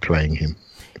by overplaying him.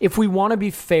 If we want to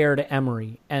be fair to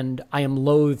Emery, and I am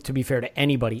loath to be fair to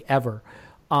anybody ever,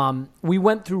 we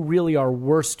went through really our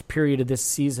worst period of this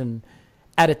season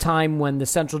at a time when the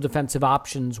central defensive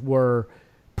options were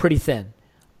pretty thin,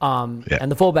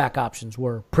 and the fullback options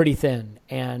were pretty thin,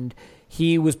 and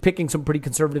he was picking some pretty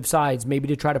conservative sides, maybe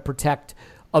to try to protect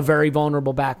a very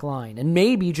vulnerable back line, and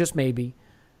maybe, just maybe,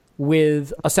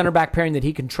 with a center back pairing that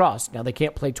he can trust. Now, they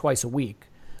can't play twice a week,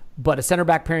 but a center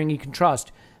back pairing he can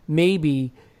trust,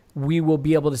 maybe we will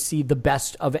be able to see the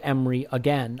best of Emery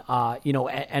again,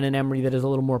 and an Emery that is a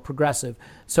little more progressive.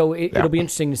 So it'll be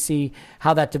interesting to see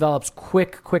how that develops.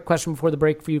 Quick question before the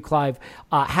break for you, Clive.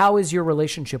 How is your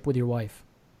relationship with your wife?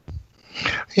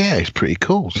 Yeah, it's pretty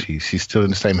cool. She's still in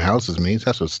the same house as me. So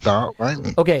that's a start, right?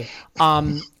 Okay.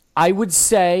 I would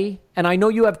say, and I know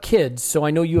you have kids, so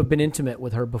I know you have been intimate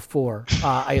with her before.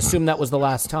 I assume that was the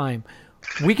last time.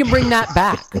 We can bring that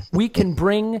back. We can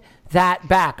bring that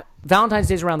back. Valentine's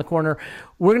Day is around the corner.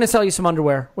 We're going to sell you some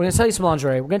underwear. We're going to sell you some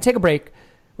lingerie. We're going to take a break.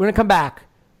 We're going to come back.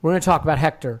 We're going to talk about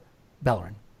Hector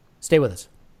Bellerin. Stay with us.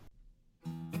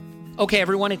 Okay,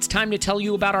 everyone, it's time to tell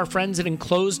you about our friends at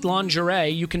Enclosed Lingerie.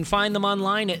 You can find them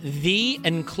online at The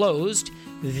Enclosed,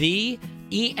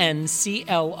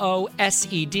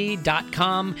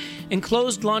 ENCLOSED.com.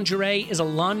 Enclosed Lingerie is a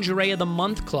Lingerie of the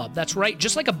Month club. That's right,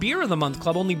 just like a Beer of the Month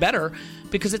club, only better,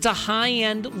 because it's a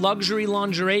high-end luxury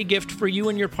lingerie gift for you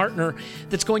and your partner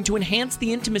that's going to enhance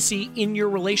the intimacy in your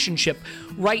relationship.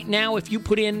 Right now, if you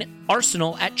put in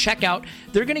Arsenal at checkout,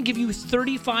 they're going to give you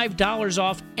 $35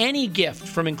 off any gift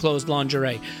from Enclosed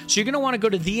Lingerie. So you're going to want to go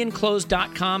to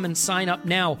theenclosed.com and sign up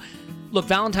now. Look,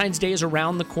 Valentine's Day is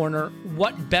around the corner.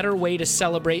 What better way to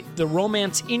celebrate the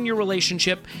romance in your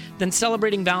relationship than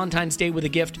celebrating Valentine's Day with a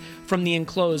gift from The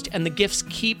Enclosed? And the gifts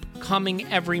keep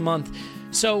coming every month.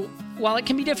 So while it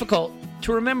can be difficult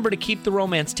to remember to keep the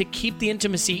romance, to keep the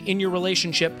intimacy in your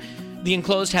relationship, The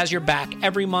Enclosed has your back.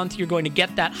 Every month you're going to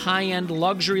get that high-end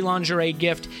luxury lingerie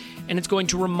gift, and it's going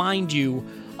to remind you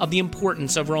of the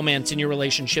importance of romance in your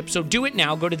relationship. So do it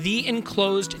now. Go to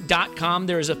theenclosed.com.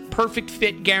 There is a perfect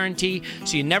fit guarantee,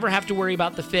 so you never have to worry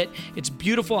about the fit. It's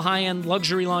beautiful high-end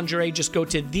luxury lingerie. Just go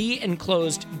to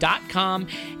theenclosed.com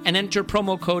and enter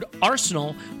promo code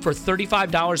ARSENAL for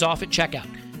 $35 off at checkout.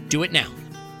 Do it now.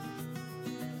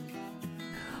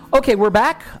 Okay, we're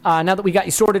back. Now that we got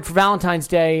you sorted for Valentine's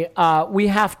Day, we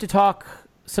have to talk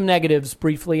some negatives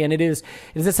briefly, and it is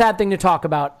a sad thing to talk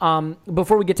about.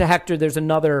 Before we get to Hector, there's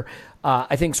another,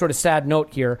 I think, sort of sad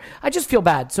note here. I just feel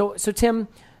bad. So Tim,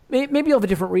 maybe you'll have a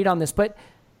different read on this, but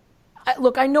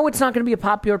look, I know it's not going to be a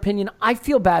popular opinion. I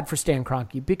feel bad for Stan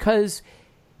Kroenke because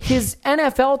his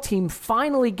NFL team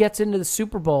finally gets into the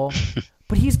Super Bowl,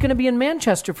 but he's going to be in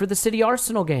Manchester for the City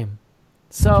Arsenal game.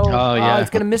 So he's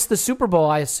going to miss the Super Bowl,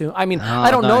 I assume. I mean,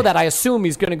 I don't know that. I assume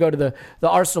he's going to go to the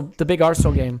Arsenal, the big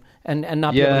Arsenal game, and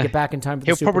not be able to get back in time for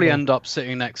the Super Bowl. He'll probably end up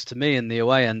sitting next to me in the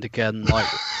away end again, like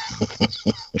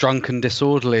drunk and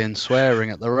disorderly and swearing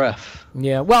at the ref.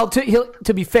 Yeah, well,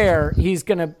 to be fair, he's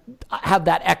going to have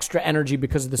that extra energy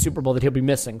because of the Super Bowl that he'll be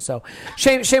missing. So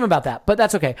shame about that, but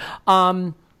that's okay.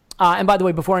 And by the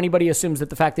way, before anybody assumes that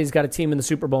the fact that he's got a team in the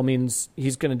Super Bowl means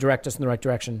he's going to direct us in the right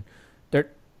direction, they're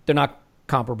not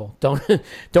comparable. Don't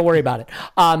worry about it.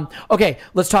 Okay,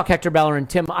 let's talk Hector Bellerin.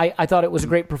 Tim, I thought it was a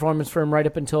great performance for him right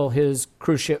up until his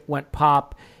cruise ship went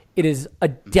pop. It is a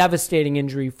devastating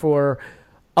injury for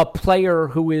a player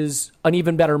who is an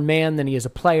even better man than he is a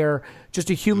player, just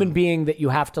a human being that you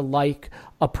have to like,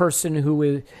 a person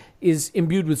who is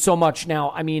imbued with so much.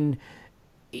 Now, I mean,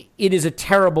 it is a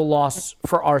terrible loss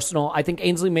for Arsenal. I think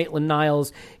Ainsley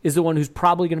Maitland-Niles is the one who's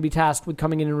probably going to be tasked with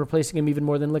coming in and replacing him even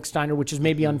more than Lichtsteiner, which is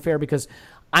maybe unfair because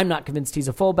I'm not convinced he's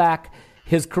a fullback.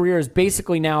 His career is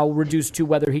basically now reduced to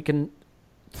whether he can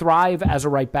thrive as a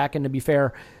right back, and to be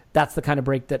fair, that's the kind of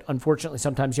break that unfortunately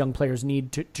sometimes young players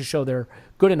need to show they're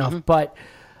good enough. Mm-hmm. But,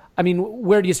 I mean,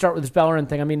 where do you start with this Bellerin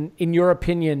thing? I mean, in your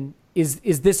opinion, is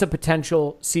this a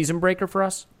potential season breaker for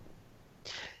us?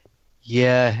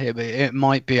 Yeah, it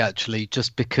might be actually,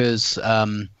 just because, I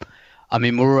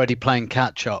mean, we're already playing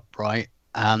catch up, right?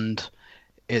 and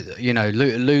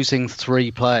losing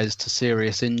 3 players to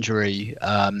serious injury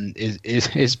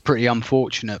is pretty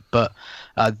unfortunate. But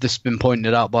this has been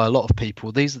pointed out by a lot of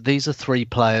people. These are 3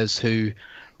 players who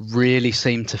really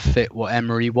seem to fit what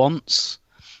Emery wants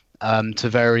to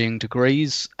varying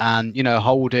degrees. And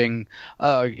Holding,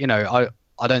 I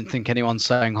don't think anyone's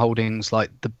saying Holding's like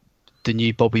the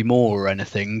new Bobby Moore or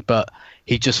anything, but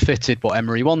he just fitted what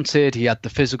Emery wanted. He had the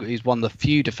physical. He's one of the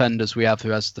few defenders we have who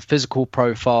has the physical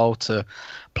profile to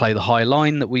play the high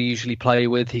line that we usually play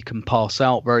with. He can pass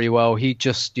out very well. He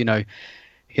just,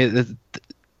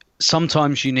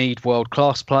 sometimes you need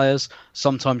world-class players.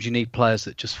 Sometimes you need players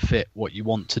that just fit what you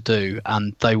want to do,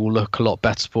 and they will look a lot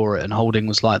better for it. And Holding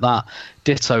was like that.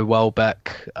 Ditto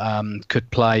Welbeck could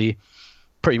play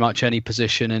pretty much any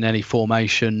position in any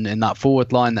formation in that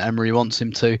forward line that Emery wants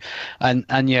him to.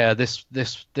 And yeah, this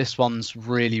one's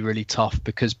really, really tough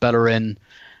because Bellerin,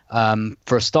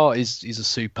 for a start, he's a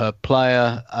superb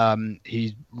player.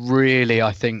 He really,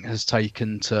 I think, has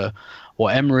taken to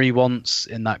what Emery wants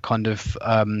in that kind of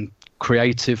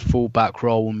creative fullback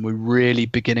role, and we're really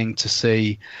beginning to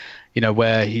see,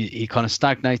 where he kind of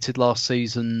stagnated last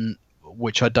season,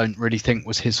 which I don't really think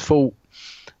was his fault.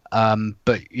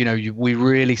 But we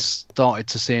really started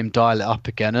to see him dial it up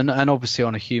again, and obviously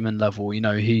on a human level,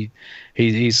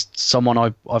 he's someone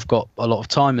I've got a lot of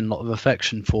time and a lot of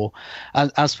affection for.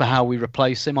 As for how we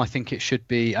replace him, I think it should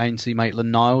be Ainsley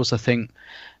Maitland-Niles. I think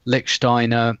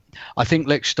Lichtsteiner. I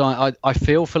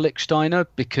feel for Lichtsteiner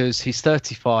because he's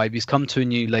 35. He's come to a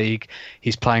new league.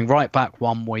 He's playing right back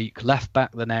one week, left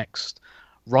back the next,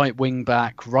 right wing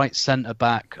back, right centre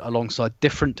back, alongside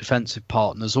different defensive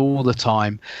partners all the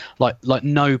time. Like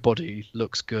nobody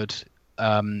looks good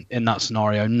in that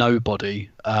scenario. Nobody.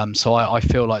 So I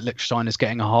feel like Lichtstein is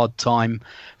getting a hard time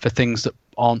for things that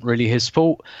aren't really his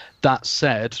fault. That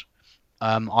said,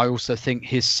 I also think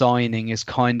his signing is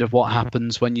kind of what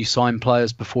happens when you sign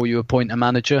players before you appoint a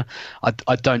manager.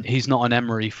 He's not an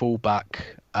Emery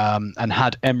fullback. And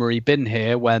had Emery been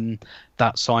here when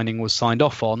that signing was signed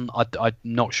off on, I'm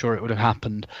not sure it would have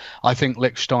happened. I think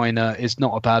Lichtsteiner is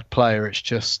not a bad player. It's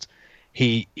just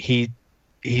he's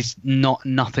not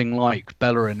nothing like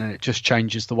Bellerin, and it just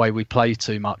changes the way we play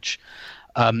too much.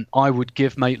 I would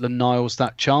give Maitland-Niles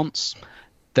that chance.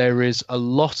 There is a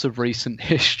lot of recent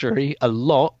history,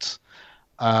 of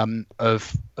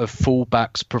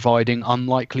fullbacks providing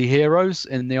unlikely heroes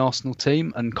in the Arsenal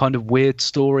team and kind of weird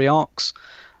story arcs.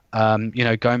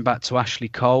 Going back to Ashley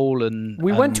Cole and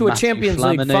we went to Matthew a Champions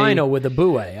Flamini. League final with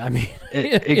Abue. I mean,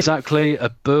 exactly.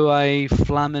 Abue,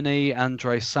 Flamini,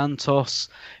 Andre Santos,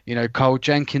 Cole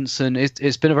Jenkinson.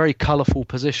 It's been a very colourful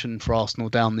position for Arsenal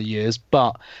down the years,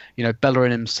 but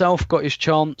Bellerin himself got his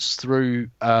chance through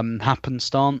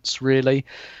happenstance, really.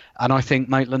 And I think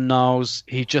Maitland-Niles,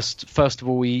 first of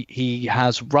all, he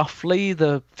has roughly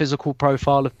the physical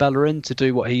profile of Bellerin to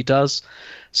do what he does.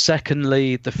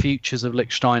 Secondly, the futures of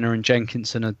Lichtsteiner and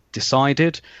Jenkinson are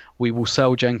decided. We will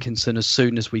sell Jenkinson as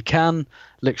soon as we can.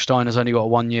 Lichtsteiner's only got a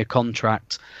 1-year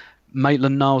contract.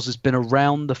 Maitland-Niles has been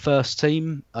around the first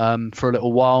team for a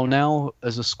little while now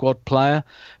as a squad player,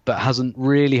 but hasn't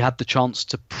really had the chance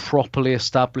to properly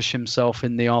establish himself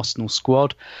in the Arsenal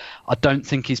squad. I don't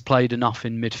think he's played enough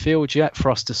in midfield yet for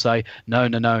us to say, no,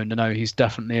 he's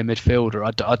definitely a midfielder.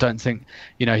 I don't think,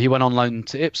 he went on loan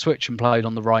to Ipswich and played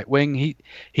on the right wing.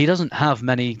 He doesn't have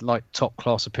many top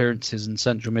class appearances in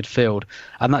central midfield,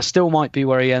 and that still might be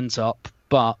where he ends up,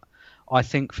 but I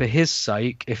think for his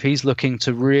sake, if he's looking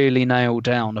to really nail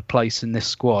down a place in this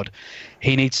squad,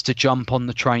 he needs to jump on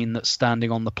the train that's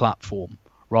standing on the platform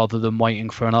rather than waiting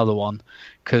for another one.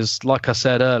 Because, like I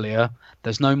said earlier,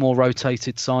 there's no more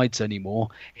rotated sides anymore.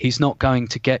 He's not going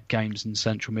to get games in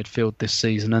central midfield this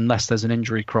season unless there's an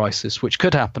injury crisis, which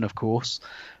could happen, of course.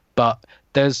 But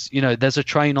there's a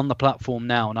train on the platform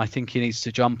now, and I think he needs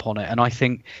to jump on it. And I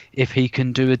think if he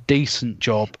can do a decent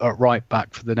job at right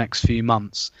back for the next few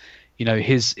months,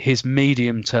 his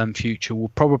medium-term future will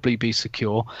probably be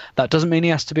secure. That doesn't mean he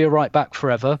has to be a right back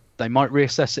forever. They might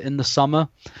reassess it in the summer,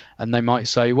 and they might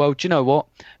say, well, do you know what?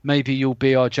 Maybe you'll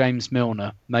be our James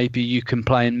Milner. Maybe you can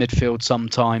play in midfield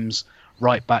sometimes,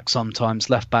 right back sometimes,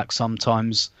 left back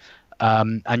sometimes,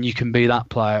 and you can be that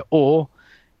player. Or,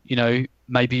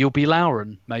 maybe you'll be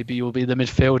Lauren. Maybe you'll be the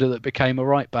midfielder that became a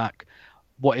right back.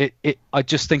 I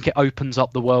just think it opens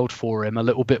up the world for him a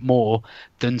little bit more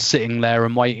than sitting there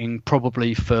and waiting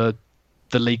probably for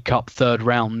the League Cup third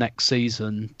round next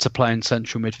season to play in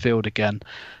central midfield again.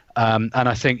 And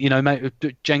I think,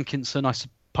 Jenkinson, I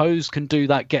suppose, can do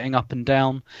that getting up and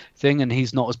down thing, and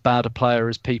he's not as bad a player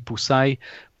as people say.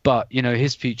 But,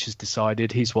 his future's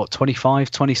decided. He's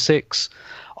 25, 26.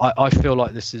 I feel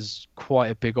like this is quite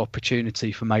a big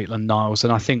opportunity for Maitland-Niles,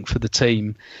 and I think for the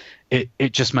team,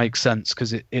 it just makes sense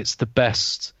because it's the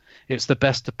best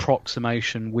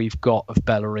approximation we've got of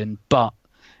Bellerin, but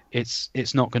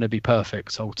it's not going to be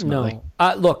perfect ultimately.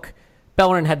 No, look,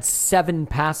 Bellerin had 7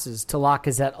 passes to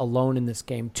Lacazette alone in this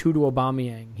game, 2 to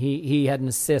Aubameyang. He had an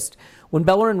assist. When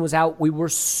Bellerin was out, we were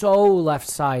so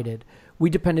left-sided.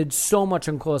 We depended so much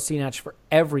on Kolasinac for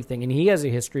everything, and he has a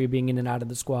history of being in and out of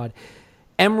the squad.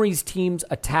 Emery's teams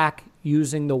attack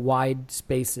using the wide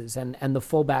spaces and the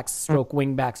fullbacks, stroke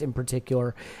wingbacks in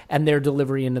particular, and their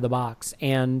delivery into the box.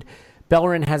 And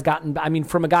Bellerin has gotten,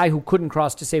 from a guy who couldn't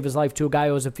cross to save his life to a guy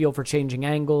who has a feel for changing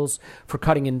angles, for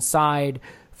cutting inside,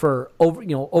 for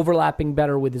overlapping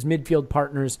better with his midfield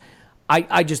partners.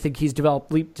 I just think he's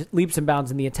developed leaps and bounds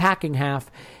in the attacking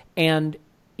half. And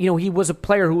he was a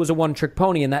player who was a one-trick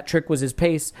pony, and that trick was his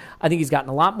pace. I think he's gotten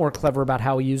a lot more clever about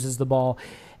how he uses the ball.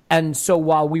 And so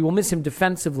while we will miss him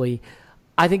defensively,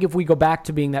 I think if we go back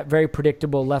to being that very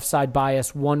predictable left side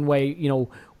bias, one way,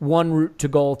 one route to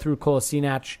goal through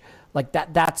Kolasinac, like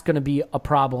that's going to be a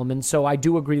problem. And so I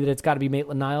do agree that it's got to be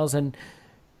Maitland-Niles, and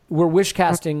we're wish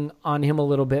casting on him a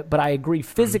little bit, but I agree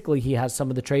physically he has some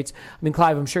of the traits.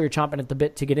 Clive, I'm sure you're chomping at the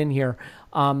bit to get in here.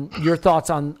 Your thoughts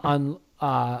on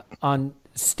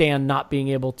Stan not being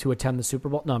able to attend the Super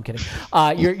Bowl? No, I'm kidding.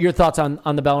 Your thoughts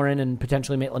on the Bellerin and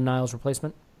potentially Maitland-Niles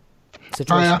replacement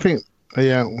situation? I think,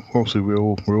 obviously we're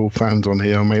all fans on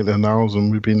here, Maitland-Niles,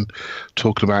 and we've been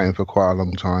talking about him for quite a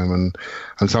long time.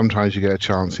 And sometimes you get a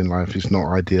chance in life; it's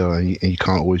not ideal, and you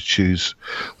can't always choose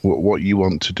what you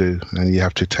want to do, and you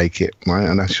have to take it, right?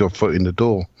 And that's your foot in the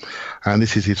door, and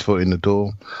this is his foot in the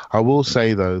door. I will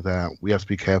say though that we have to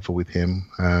be careful with him.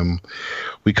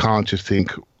 We can't just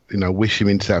think, wish him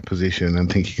into that position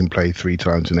and think he can play 3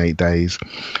 times in 8 days.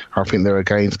 I think there are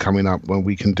games coming up when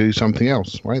we can do something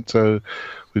else, right? So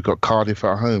we've got Cardiff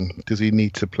at home. Does he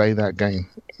need to play that game?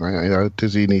 Right?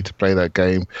 Does he need to play that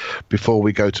game before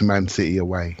we go to Man City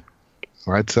away?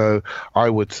 Right? So I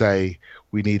would say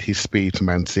we need his speed to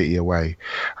Man City away,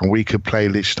 and we could play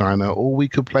Lichtsteiner or we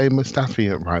could play Mustafi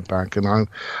at right back, and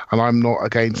I'm not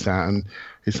against that. And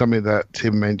it's something that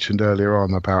Tim mentioned earlier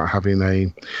on about having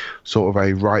a sort of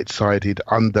a right-sided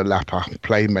underlapper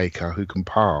playmaker who can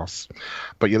pass,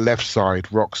 but your left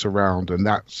side rocks around, and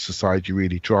that's the side you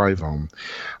really drive on.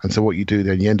 And so what you do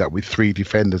then, you end up with 3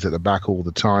 defenders at the back all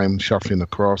the time, shuffling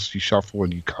across. You shuffle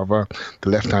and you cover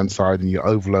the left-hand side, and you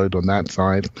overload on that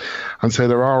side. And so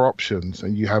there are options,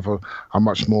 and you have a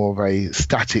much more of a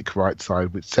static right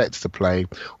side which sets the play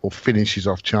or finishes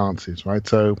off chances, right?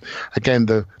 So again,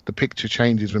 the picture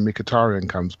changes when Mkhitaryan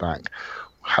comes back.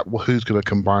 Who's going to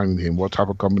combine with him? What type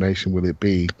of combination will it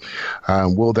be?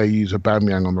 Will they use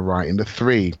Aubameyang on the right in the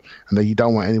 3? And then you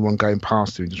don't want anyone going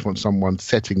past him. You just want someone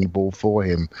setting the ball for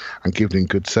him and giving him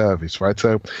good service, right?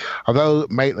 So although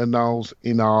Maitland-Niles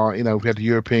if we had a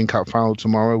European Cup final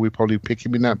tomorrow, we'd probably pick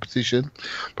him in that position.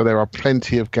 But there are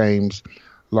plenty of games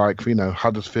like,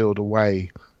 Huddersfield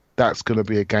away. That's going to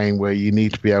be a game where you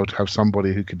need to be able to have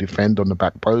somebody who can defend on the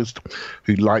back post,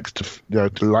 who likes to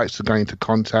go into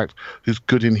contact, who's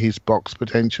good in his box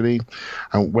potentially,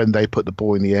 and when they put the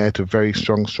ball in the air, to very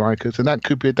strong strikers. And that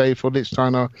could be a day for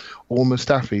Lichtsteiner or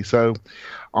Mustafi. So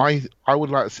I would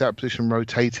like to see that position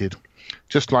rotated,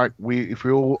 just like if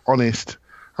we're all honest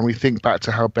and we think back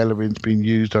to how Bellerin's been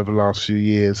used over the last few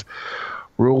years,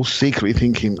 we're all secretly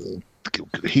thinking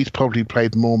he's probably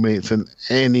played more minutes than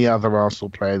any other Arsenal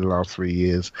player in the last 3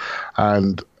 years.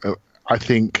 And I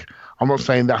think, I'm not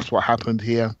saying that's what happened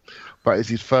here, but it's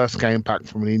his first game back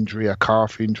from an injury, a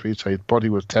calf injury, so his body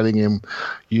was telling him,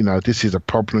 this is a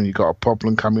problem, you got a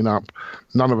problem coming up.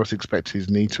 None of us expected his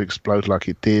knee to explode like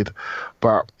it did,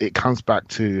 but it comes back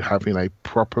to having a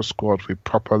proper squad with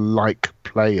proper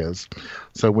players.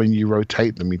 So when you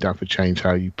rotate them, you don't have to change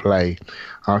how you play.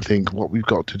 I think what we've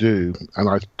got to do, and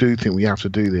I do think we have to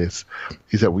do this,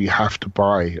 is that we have to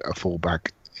buy a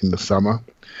fullback in the summer,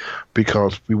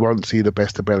 because we won't see the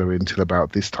best of Bellerin until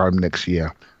about this time next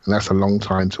year. And that's a long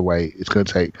time to wait. It's going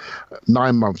to take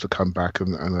 9 months to come back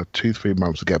and 2-3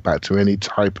 months to get back to any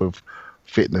type of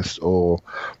fitness or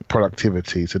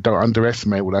productivity. So don't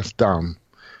underestimate what that's done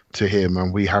to him.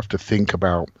 And we have to think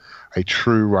about a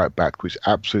true right back, which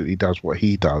absolutely does what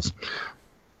he does.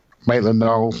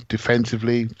 Maitland-Niles,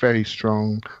 defensively, very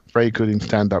strong, very good in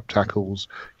stand-up tackles,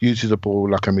 uses the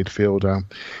ball like a midfielder.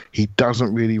 He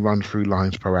doesn't really run through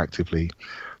lines proactively.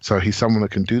 So he's someone that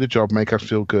can do the job, make us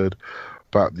feel good.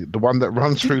 But the one that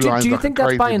runs through lines... Do you like think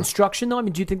that's by instruction, though?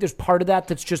 Do you think there's part of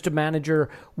that's just a manager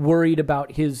worried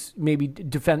about his maybe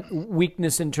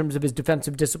weakness in terms of his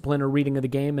defensive discipline or reading of the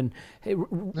game and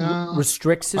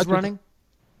restricts his running?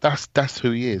 That's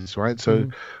who he is, right? So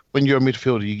when you're a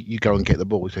midfielder, you go and get the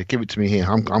ball. You say, "Give it to me here.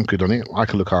 I'm good on it. I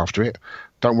can look after it.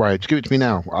 Don't worry. Just give it to me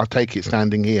now. I'll take it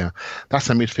standing here." That's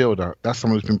a midfielder. That's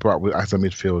someone who's been brought up with as a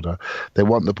midfielder. They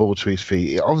want the ball to his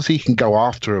feet. Obviously, he can go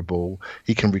after a ball.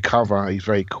 He can recover. He's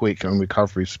very quick on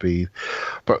recovery speed.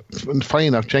 But funny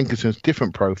enough, Jenkinson's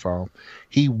different profile.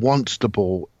 He wants the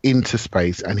ball into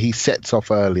space and he sets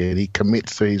off early and he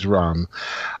commits to his run.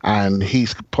 And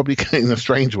he's probably, in a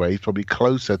strange way, he's probably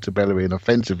closer to Bellerin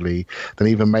offensively than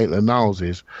even Maitland-Niles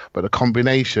is. But the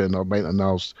combination of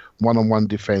Maitland-Niles' one-on-one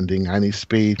defending and his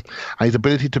speed and his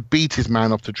ability to beat his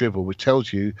man off the dribble, which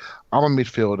tells you, I'm a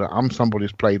midfielder, I'm somebody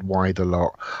who's played wide a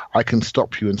lot. I can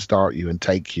stop you and start you and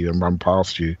take you and run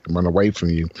past you and run away from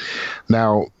you.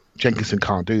 Now, Jenkinson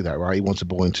can't do that, right? He wants the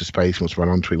ball into space, he wants to run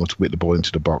onto it, he wants to whip the ball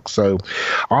into the box. So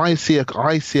I see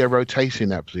a rotation in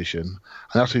that position, and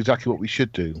that's exactly what we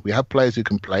should do. We have players who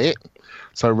can play it,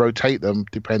 so rotate them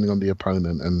depending on the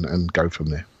opponent and go from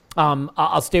there.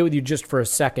 I'll stay with you just for a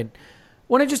second. I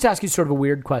want to just ask you sort of a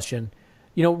weird question.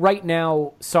 You know, right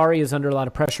now, Sarri is under a lot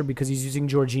of pressure because he's using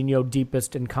Jorginho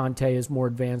deepest and Conte is more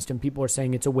advanced, and people are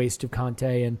saying it's a waste of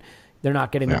Conte and they're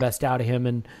not getting the best out of him.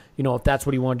 And, you know, if that's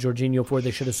what he wanted Jorginho for, they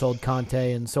should have sold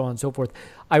Conte and so on and so forth.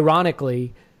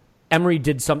 Ironically, Emery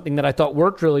did something that I thought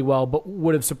worked really well, but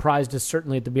would have surprised us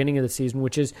certainly at the beginning of the season,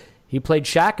 which is he played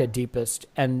Xhaka deepest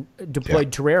and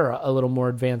deployed Torreira a little more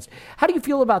advanced. How do you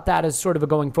feel about that as sort of a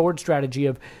going forward strategy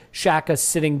of Xhaka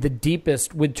sitting the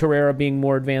deepest with Torreira being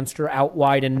more advanced or out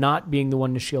wide and not being the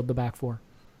one to shield the back four?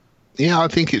 Yeah, I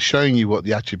think it's showing you what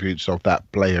the attributes of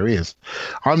that player is.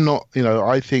 I'm not,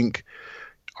 I think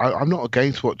I'm not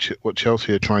against what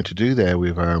Chelsea are trying to do there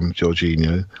with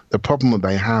Jorginho. The problem that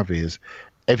they have is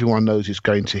everyone knows it's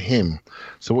going to him.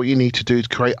 So what you need to do is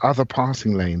create other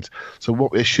passing lanes. So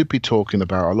what they should be talking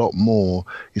about a lot more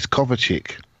is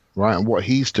Kovacic, right, and what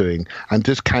he's doing. And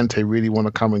does Kante really want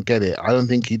to come and get it? I don't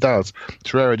think he does.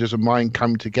 Torreira doesn't mind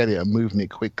coming to get it and moving it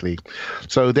quickly.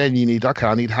 So then you need,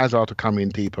 I need Hazard to come in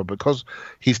deeper because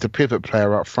he's the pivot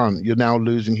player up front. You're now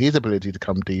losing his ability to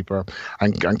come deeper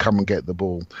and come and get the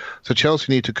ball. So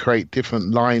Chelsea need to create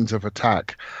different lines of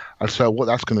attack. And so what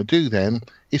that's going to do then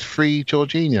is free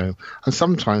Jorginho. And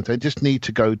sometimes they just need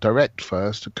to go direct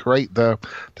first to create the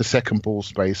second ball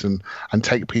space and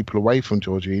take people away from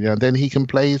Jorginho, and then he can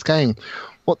play his game.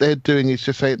 What they're doing is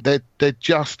just they're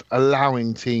just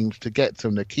allowing teams to get to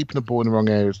them. They're keeping the ball in the wrong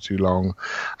areas too long,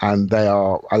 and they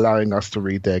are allowing us to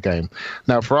read their game.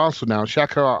 Now, for Arsenal,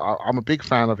 Xhaka, I'm a big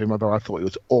fan of him, although I thought he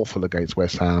was awful against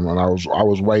West Ham, and I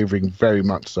was wavering very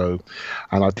much so,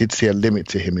 and I did see a limit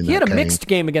to him in that game. He had a mixed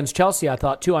game against Chelsea, I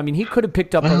thought, too. I mean, he could have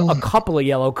picked up a couple of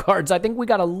yellow cards. I think we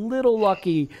got a little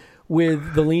lucky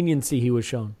with the leniency he was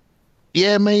shown.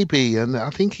 Yeah, maybe, and I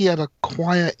think he had a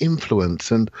quiet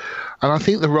influence, and I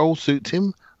think the role suits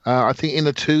him. I think in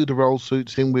the two, the role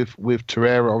suits him with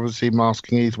Torreira obviously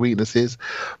masking his weaknesses,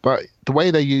 but the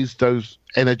way they use those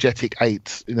energetic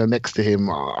eights, next to him,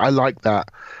 I like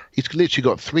that. He's literally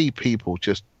got three people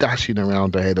just dashing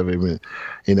around ahead of him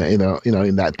in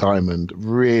that diamond,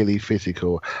 really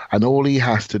physical, and all he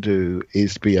has to do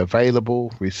is be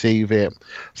available, receive it,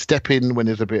 step in when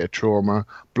there's a bit of trauma,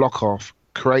 block off,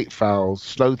 create fouls,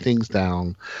 slow things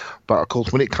down. But of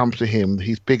course, when it comes to him,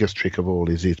 his biggest trick of all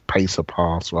is his pacer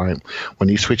pass, right? When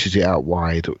he switches it out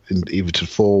wide, either to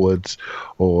forwards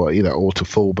or to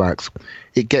fullbacks,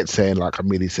 it gets there in like a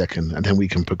millisecond, and then we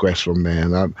can progress from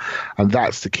there. And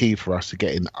that's the key for us to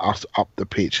getting us up the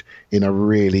pitch in a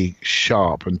really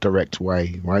sharp and direct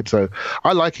way, right? So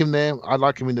I like him there. I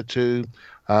like him in the two.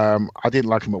 I didn't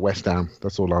like him at West Ham.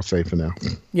 That's all I'll say for now.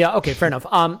 Yeah, okay, fair enough.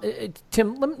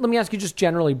 Tim, let me ask you just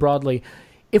generally, broadly,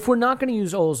 if we're not going to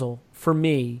use Ozil, for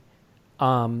me,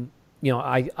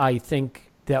 I think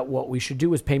that what we should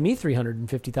do is pay me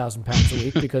 £350,000 a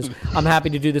week because I'm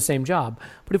happy to do the same job.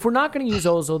 But if we're not going to use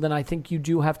Ozil, then I think you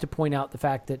do have to point out the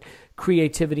fact that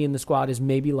creativity in the squad is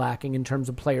maybe lacking in terms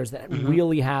of players that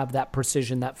really have that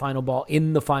precision, that final ball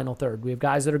in the final third. We have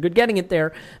guys that are good getting it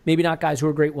there, maybe not guys who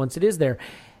are great once it is there.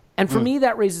 And for me,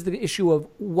 that raises the issue of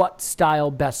what style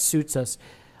best suits us.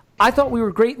 I thought we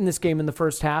were great in this game in the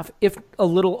first half, if a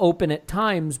little open at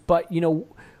times, but,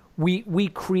 we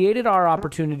created our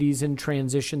opportunities in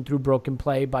transition through broken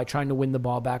play by trying to win the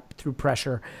ball back through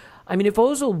pressure. I mean, if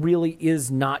Ozil really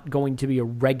is not going to be a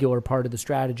regular part of the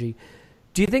strategy,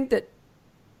 do you think that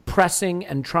pressing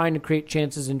and trying to create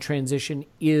chances in transition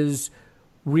is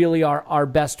really our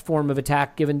best form of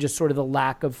attack, given just sort of the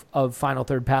lack of final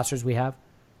third passers we have?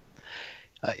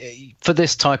 For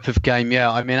this type of game,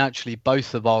 yeah. I mean, actually,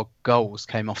 both of our goals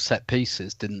came off set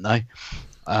pieces, didn't they?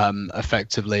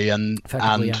 Effectively, yeah.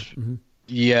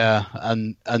 Yeah,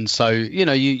 and so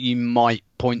you might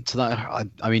point to that.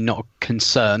 I mean, not a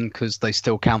concern because they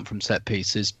still count from set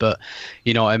pieces, but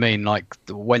you know what I mean. Like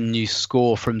when you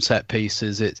score from set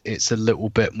pieces, it's a little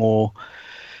bit more.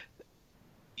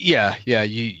 Yeah.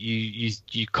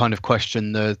 You kind of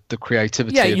question the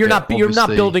creativity. Yeah, a you're bit, not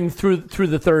obviously. building through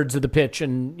the thirds of the pitch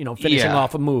and finishing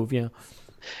off a move.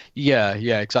 Yeah,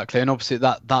 exactly. And obviously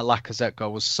that Lacazette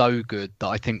goal was so good that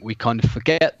I think we kind of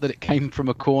forget that it came from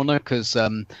a corner because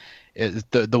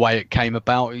the way it came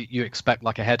about, you expect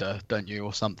like a header, don't you,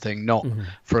 or something, not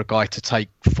for a guy to take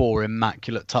 4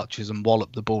 immaculate touches and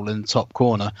wallop the ball in the top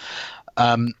corner.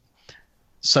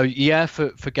 So yeah,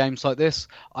 for games like this,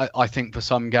 I think for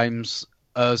some games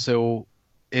Ozil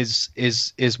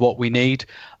is what we need.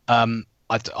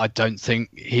 I don't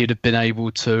think he'd have been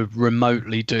able to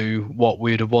remotely do what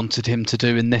we'd have wanted him to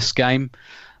do in this game.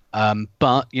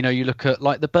 But, you look at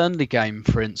like the Burnley game,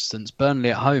 for instance,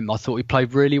 Burnley at home, I thought he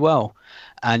played really well.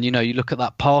 And, you look at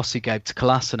that pass he gave to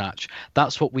Kolasinac.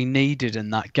 That's what we needed in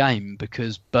that game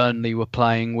because Burnley were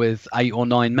playing with 8 or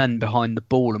 9 men behind the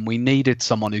ball and we needed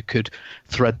someone who could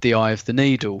thread the eye of the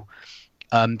needle.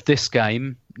 This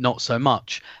game, not so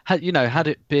much. Had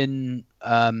it been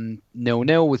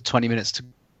 0-0 with 20 minutes to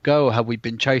go, or had we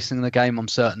been chasing the game, I'm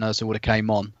certain Ozil would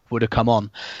have come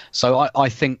on. So I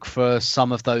think for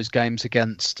some of those games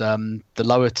against the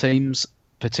lower teams,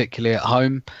 particularly at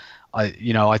home,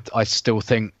 I still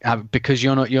think because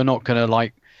you're not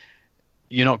going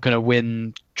to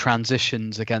win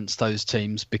transitions against those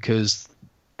teams because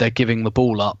they're giving the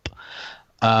ball up.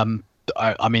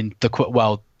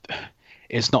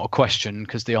 It's not a question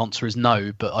because the answer is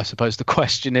no, but I suppose the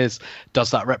question is,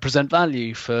 does that represent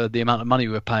value for the amount of money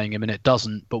we're paying him? And it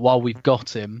doesn't. But while we've got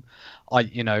him, I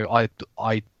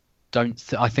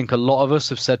think a lot of us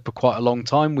have said for quite a long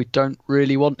time we don't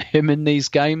really want him in these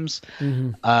games.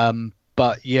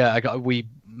 But yeah, we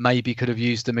maybe could have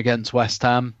used him against West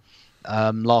Ham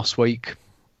last week.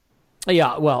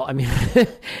 Yeah, well, I mean,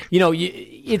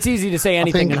 it's easy to say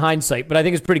anything in hindsight, but I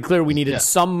think it's pretty clear we needed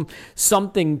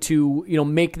something to,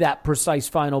 make that precise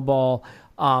final ball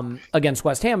against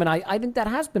West Ham, and I think that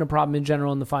has been a problem in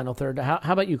general in the final third. How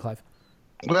about you, Clive?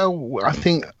 Well, I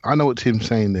think I know what Tim's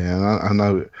saying there, and I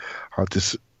know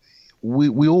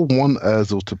we all want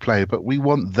Ozil to play, but we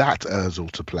want that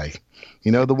Ozil to play.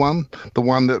 The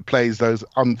one that plays those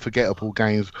unforgettable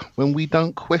games when we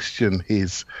don't question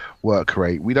his work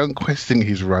rate, we don't question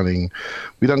his running,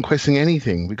 we don't question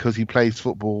anything because he plays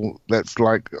football that's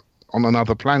like on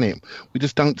another planet. We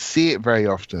just don't see it very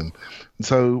often. And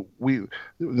so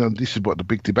this is what the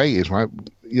big debate is, right?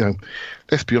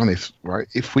 Let's be honest, right?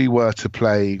 If we were to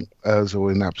play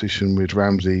Ozil in that position with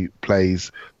Ramsey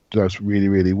does really,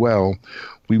 really well,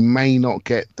 we may not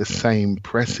get the same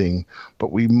pressing,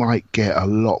 but we might get a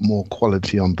lot more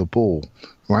quality on the ball,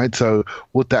 right? So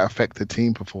would that affect the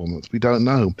team performance? We don't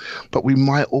know. But we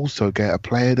might also get a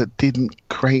player that didn't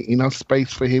create enough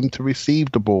space for him to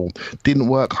receive the ball, didn't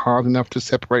work hard enough to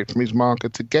separate from his marker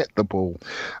to get the ball.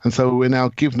 And so we're now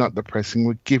giving up the pressing,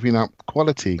 we're giving up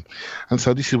quality. And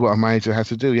so this is what a manager has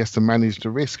to do. He has to manage the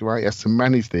risk, right? He has to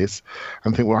manage this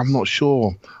and think, well, I'm not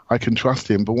sure I can trust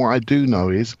him. But what I do know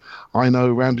is I know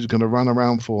Ramsey's going to run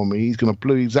around for me. He's going to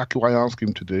do exactly what I ask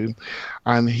him to do.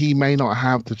 And he may not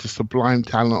have the sublime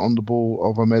talent on the ball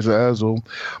of a Mesut Ozil,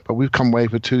 but we've come away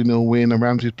with a 2-0 win and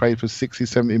Ramsey's played for 60,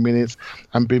 70 minutes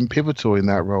and been pivotal in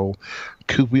that role.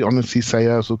 Could we honestly say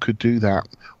Ozil could do that?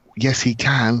 Yes, he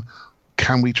can.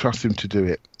 Can we trust him to do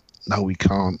it? No, we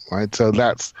can't, right? So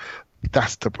that's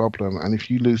the problem. And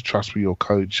if you lose trust with your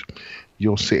coach,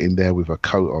 you're sitting there with a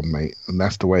coat on, mate, and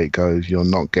that's the way it goes. You're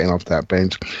not getting off that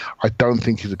bench. I don't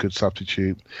think he's a good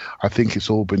substitute. I think it's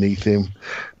all beneath him.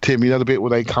 Tim, the bit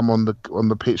where they come on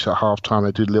the pitch at half time,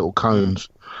 they do little cones,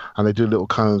 and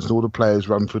all the players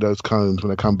run through those cones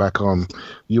when they come back on.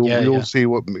 You'll see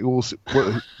what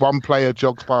one player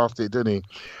jogs past it, doesn't he?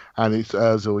 And it's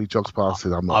Ozil. He jogs past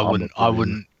it. I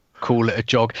wouldn't call it a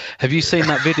jog. Have you seen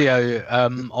that video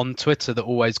on Twitter that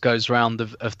always goes round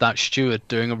of that steward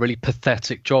doing a really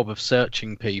pathetic job of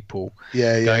searching people?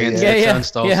 Going into the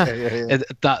turnstiles.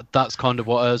 That's kind of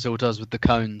what Ozil does with the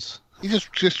cones. He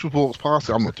just walks past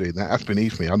it. I'm not doing that. That's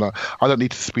beneath me. I don't need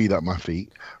to speed up my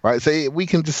feet, right? So we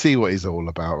can just see what he's all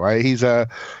about, right? He's a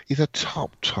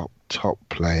top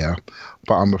player,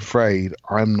 but I'm afraid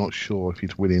I'm not sure if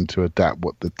he's willing to adapt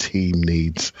what the team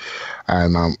needs,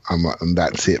 and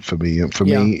that's it for me. And for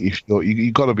me, if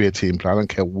you got to be a team player. I don't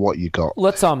care what you got.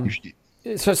 Let's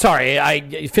So sorry,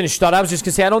 I finished thought. I was just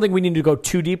gonna say I don't think we need to go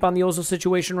too deep on the Ozil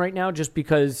situation right now, just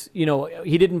because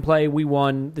he didn't play, we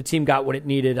won, the team got what it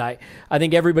needed. I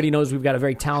think everybody knows we've got a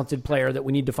very talented player that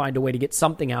we need to find a way to get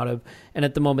something out of, and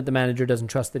at the moment the manager doesn't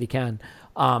trust that he can.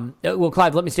 Well,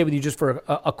 Clive, let me stay with you just for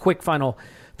a quick final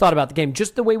thought about the game.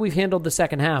 Just the way we've handled the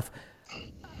second half,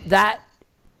 that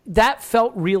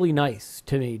felt really nice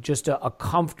to me. Just a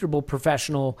comfortable,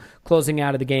 professional closing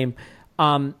out of the game.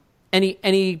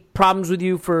 Any problems with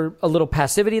you for a little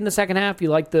passivity in the second half? You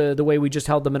like the way we just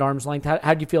held them at arm's length?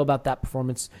 How do you feel about that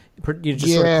performance? Sort of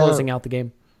closing out the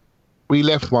game. We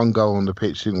left one goal on the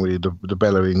pitch, didn't we? The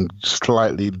Bellerin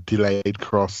slightly delayed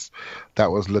cross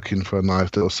that was looking for a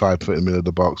nice little side foot in the middle of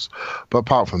the box. But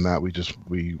apart from that, we just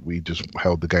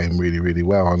held the game really, really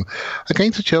well. And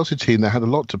against a Chelsea team that had a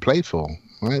lot to play for.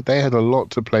 Right? They had a lot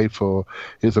to play for.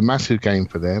 It was a massive game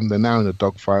for them. They're now in a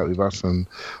dogfight with us and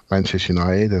Manchester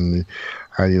United, and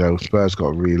Spurs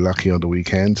got really lucky on the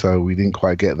weekend, so we didn't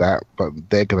quite get that. But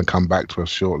they're going to come back to us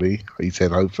shortly. He said,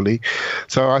 hopefully.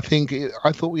 So I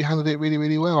thought we handled it really,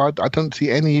 really well. I don't see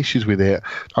any issues with it.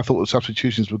 I thought the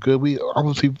substitutions were good. We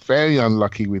obviously very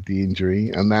unlucky with the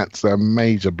injury, and that's a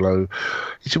major blow.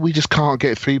 We just can't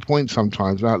get 3 points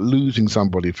sometimes without losing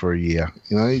somebody for a year.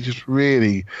 It just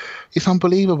really, it's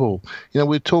unbelievable.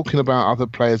 We're talking about other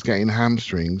players getting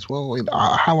hamstrings. Well,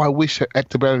 how I wish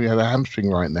Hector Bellerin had a hamstring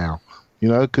right now.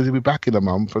 Because he'll be back in a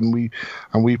month, and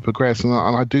we progress, and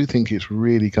I do think it's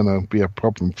really going to be a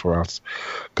problem for us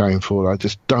going forward. I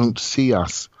just don't see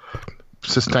us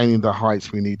sustaining the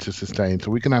heights we need to sustain,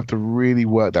 so we're going to have to really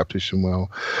work that position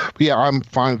well. But yeah, I'm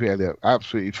fine with it,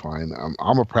 absolutely fine.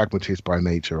 I'm a pragmatist by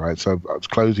nature, right? So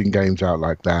closing games out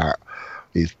like that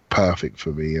is perfect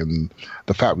for me, and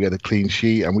the fact we had a clean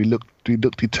sheet and we looked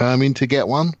determined to get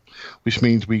one, which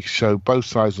means we show both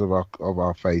sides of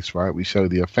our face, right? We show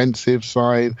the offensive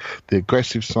side, the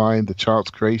aggressive side, the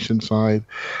chance creation side,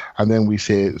 and then we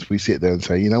sit there and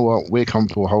say, you know what, we're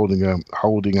comfortable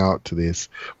holding out to this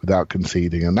without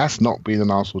conceding, and that's not been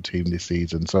an Arsenal team this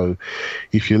season. So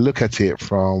if you look at it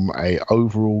from a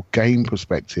overall game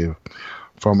perspective,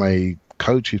 from a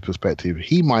coach's perspective,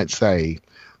 he might say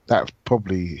that's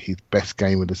probably his best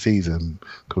game of the season,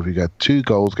 because we got 2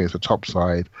 goals against the top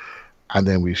side, and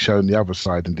then we've shown the other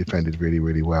side and defended really,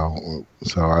 really well.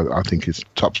 So I think it's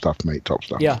top stuff, mate, top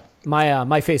stuff. Yeah,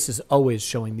 my face is always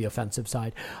showing the offensive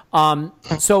side.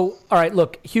 So, all right,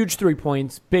 look, huge 3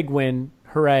 points, big win,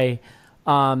 hooray.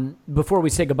 Before we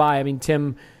say goodbye, I mean,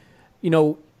 Tim,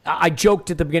 I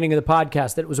joked at the beginning of the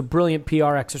podcast that it was a brilliant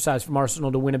PR exercise from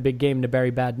Arsenal to win a big game to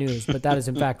bury bad news, but that is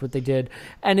in fact what they did.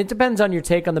 And it depends on your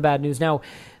take on the bad news. Now,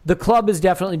 the club is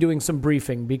definitely doing some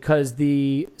briefing, because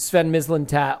the Sven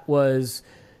Mislintat was,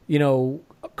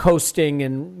 coasting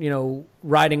and,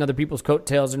 riding other people's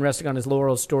coattails and resting on his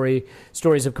laurels.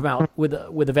 Stories have come out with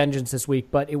a vengeance this week,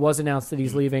 but it was announced that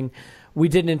he's leaving. We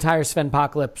did an entire Sven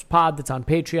Apocalypse pod that's on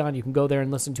Patreon. You can go there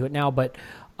and listen to it now, but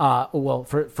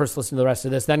first listen to the rest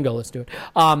of this, then go listen to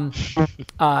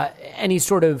it. Any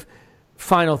sort of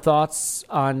final thoughts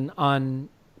on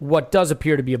what does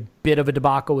appear to be a bit of a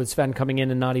debacle with Sven coming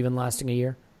in and not even lasting a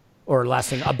year, or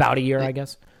lasting about a year, I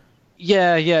guess?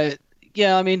 Yeah.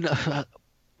 I mean,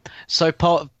 so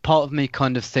part of me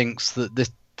kind of thinks that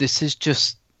this is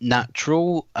just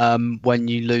natural when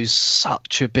you lose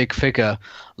such a big figure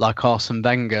like Arsene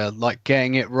Wenger. Like,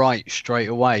 getting it right straight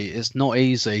away is not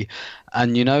easy.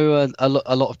 And a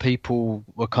lot of people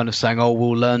were kind of saying, oh,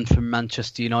 we'll learn from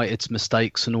Manchester United's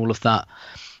mistakes and all of that.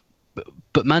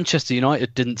 But Manchester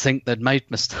United didn't think they'd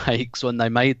made mistakes when they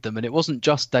made them. And it wasn't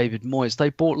just David Moyes. They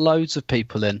brought loads of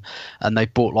people in, and they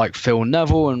brought like Phil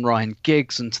Neville and Ryan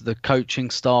Giggs into the coaching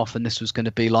staff. And this was going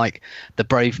to be like the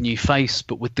brave new face,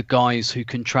 but with the guys who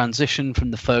can transition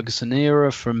from the Ferguson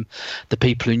era, from the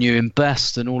people who knew him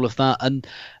best and all of that. And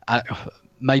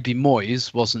maybe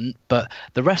Moyes wasn't, but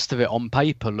the rest of it on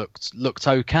paper looked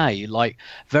okay. Like,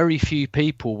 very few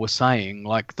people were saying,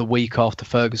 like, the week after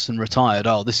Ferguson retired,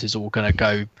 oh, this is all going to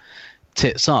go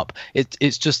tits up.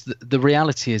 It's just the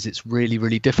reality is it's really,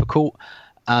 really difficult.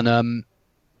 And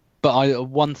but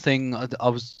one thing, I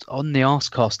was on the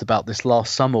Arsecast about this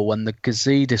last summer when the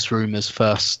Gazidis rumours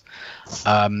first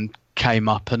came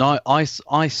up, and I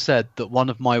said that one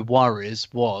of my worries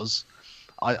was,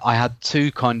 I had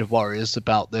 2 kind of worries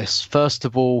about this. First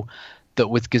of all, that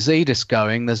with Gazidis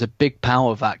going, there's a big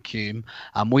power vacuum,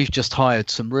 and we've just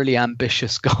hired some really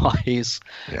ambitious guys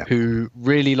who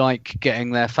really like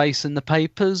getting their face in the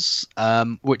papers,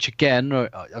 which, again,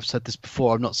 I've said this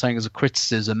before, I'm not saying as a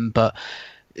criticism, but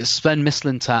Sven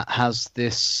Mislintat has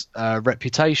this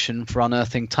reputation for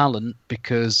unearthing talent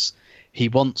because he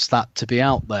wants that to be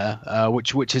out there,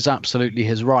 which is absolutely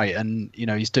his right, and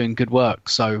he's doing good work,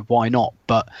 so why not?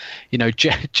 But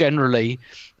generally,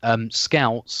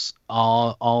 scouts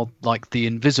are like the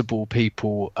invisible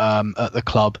people at the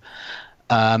club.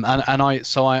 And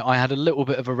I had a little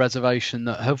bit of a reservation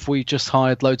that have we just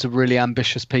hired loads of really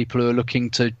ambitious people who are looking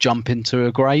to jump into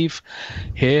a grave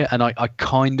here? And I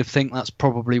kind of think that's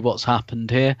probably what's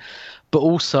happened here. But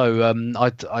also,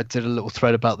 I did a little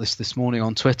thread about this morning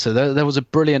on Twitter. There was a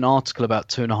brilliant article about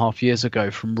 2.5 years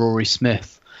ago from Rory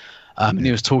Smith. And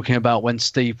he was talking about when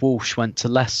Steve Walsh went to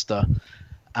Leicester.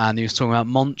 And he was talking about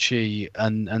Monchi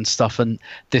and stuff, and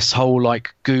this whole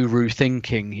like guru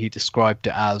thinking, he described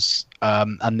it as,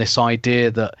 and this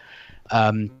idea that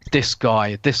this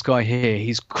guy here,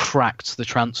 he's cracked the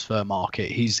transfer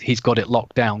market. He's got it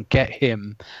locked down. Get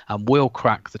him, and we'll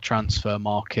crack the transfer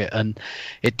market. And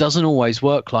it doesn't always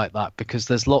work like that, because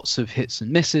there's lots of hits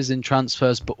and misses in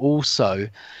transfers, but also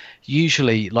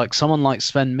usually like someone like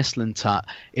Sven Mislintat,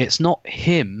 it's not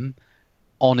him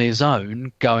on his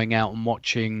own going out and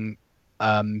watching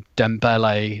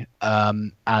Dembele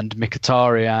and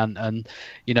Mkhitaryan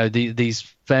and these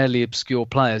fairly obscure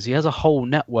players. He has a whole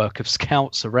network of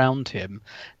scouts around him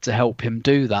to help him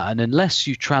do that. And unless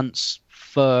you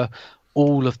transfer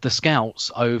all of the scouts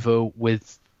over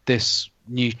with this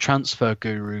new transfer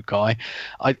guru guy,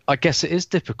 I guess it is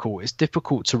difficult. It's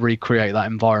difficult to recreate that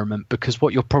environment, because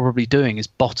what you're probably doing is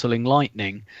bottling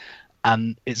lightning.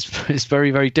 And it's very,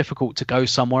 very difficult to go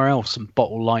somewhere else and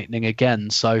bottle lightning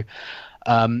again. So,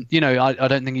 I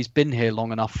don't think he's been here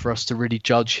long enough for us to really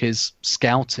judge his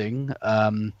scouting,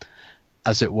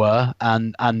 as it were.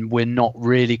 And we're not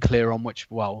really clear on which.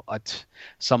 Well,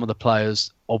 some of the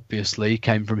players obviously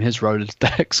came from his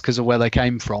Rolodex because of where they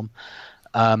came from,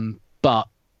 but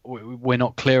we're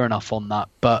not clear enough on that.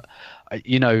 But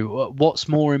what's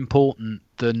more important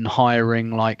than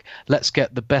hiring, like, let's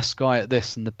get the best guy at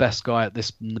this and the best guy at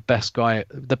this and the best guy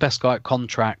at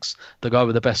contracts, the guy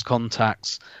with the best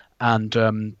contacts, and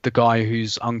the guy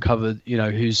who's uncovered,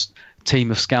 whose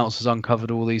team of scouts has uncovered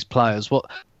all these players.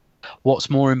 What's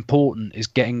more important is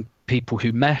getting people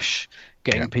who mesh,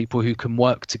 getting people who can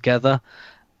work together.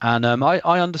 And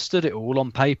I understood it all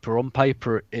on paper. On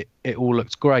paper, it all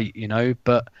looked great,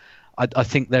 but I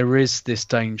think there is this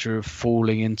danger of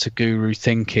falling into guru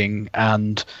thinking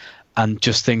and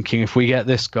just thinking, if we get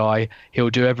this guy, he'll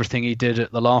do everything he did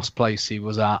at the last place he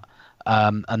was at,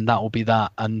 and that will be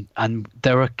that. And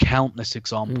there are countless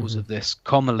examples of this.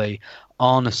 Comolli,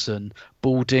 Arneson,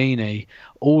 Baldini,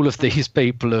 all of these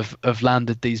people have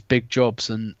landed these big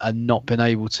jobs and not been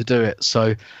able to do it.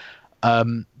 So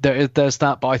there's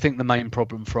that, but I think the main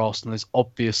problem for Arsenal is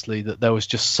obviously that there was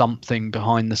just something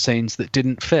behind the scenes that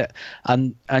didn't fit,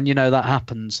 and that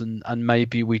happens, and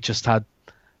maybe we just had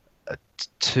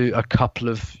a couple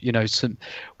of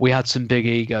we had some big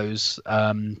egos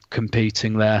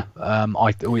competing there.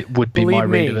 It would be my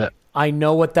read of it. I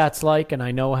know what that's like, and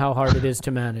I know how hard it is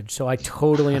to manage, so I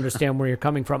totally understand where you're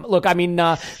coming from. Look, I mean,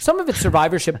 some of it's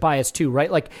survivorship bias too,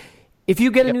 right? Like, if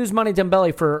you get a Ousmane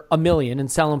Dembele for $1 million and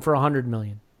sell him for $100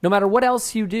 million, no matter what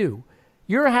else you do,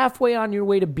 you're halfway on your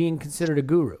way to being considered a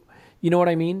guru. You know what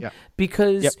I mean? Yeah.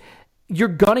 Because you're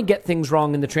going to get things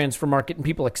wrong in the transfer market, and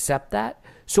people accept that.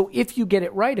 So if you get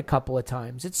it right a couple of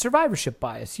times, it's survivorship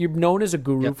bias. You're known as a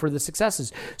guru for the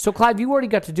successes. So, Clive, you already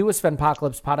got to do a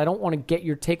Svenpocalypse pod. I don't want to get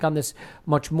your take on this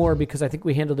much more, because I think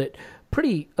we handled it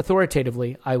pretty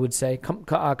authoritatively, I would say,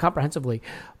 comprehensively.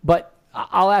 But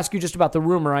I'll ask you just about the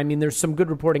rumor. I mean, there's some good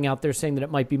reporting out there saying that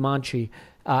it might be Monchi.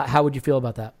 How would you feel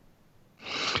about that?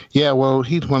 Yeah, well,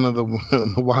 he's one of the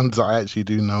ones I actually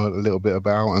do know a little bit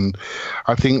about, and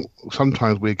I think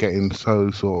sometimes we're getting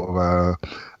so sort of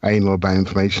anal about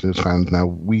information as fans now.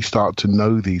 We start to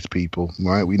know these people,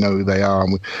 right? We know who they are,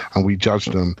 and we judge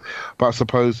them. But I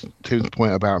suppose Tim's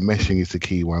point about meshing is the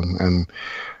key one, and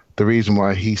the reason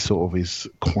why he sort of is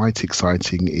quite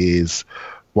exciting is,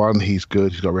 one, he's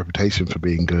good. He's got a reputation for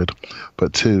being good.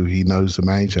 But two, he knows the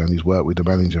manager and he's worked with the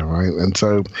manager, right? And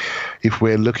so if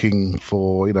we're looking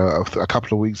for, a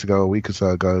couple of weeks ago, a week or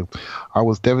so ago, I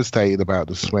was devastated about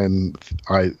the Sven,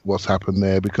 what's happened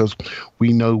there, because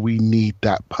we know we need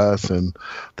that person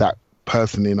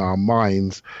in our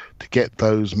minds to get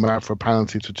those mad for a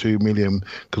penalty to 2 million,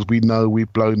 because we know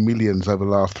we've blown millions over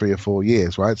the last 3 or 4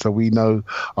 years, right? So we know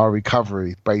our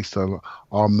recovery based on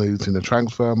our moves in the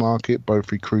transfer market, both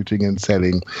recruiting and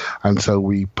selling, and so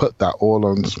we put that all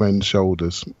on Sven's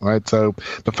shoulders, right? So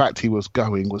the fact he was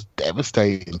going was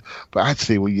devastating, but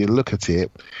actually when you look at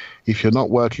it, if you're not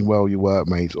working well with your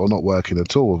workmates, or not working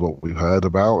at all, what we've heard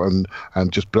about,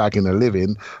 and just blagging a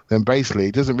living, then basically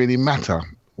it doesn't really matter.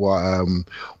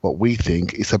 what we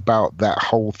think. It's about that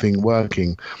whole thing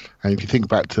working. And if you think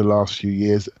back to the last few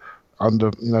years, I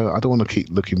don't want to keep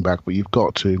looking back, but you've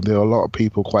got to. There are a lot of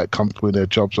people quite comfortable in their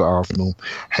jobs at Arsenal,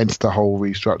 hence the whole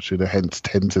restructuring, hence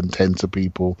tens and tens of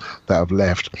people that have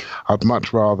left. I'd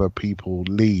much rather people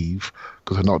leave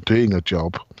because they're not doing a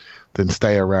job than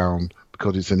stay around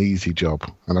because it's an easy job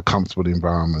and a comfortable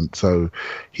environment. So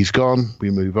he's gone, we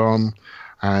move on.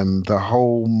 And the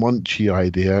whole Monchi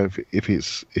idea, if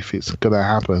it's going to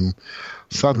happen,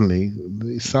 suddenly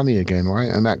it's sunny again, right?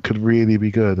 And that could really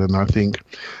be good. And I think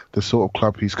the sort of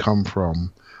club he's come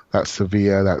from, that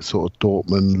Sevilla, that sort of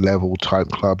Dortmund level type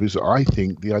club, is, I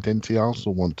think, the identity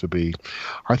Arsenal want to be.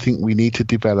 I think we need to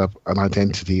develop an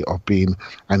identity of being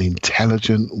an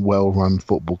intelligent, well-run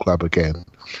football club again.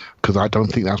 Because I don't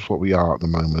think that's what we are at the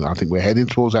moment. I think we're heading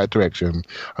towards that direction.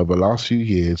 Over the last few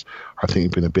years, I think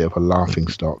it's been a bit of a laughing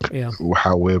stock,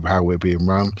 how we're being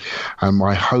run. And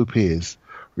my hope is,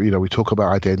 we talk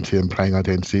about identity and playing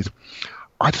identities.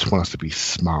 I just want us to be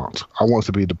smart. I want us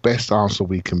to be the best Arsenal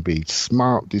we can be.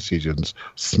 Smart decisions,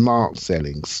 smart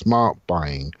selling, smart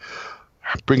buying,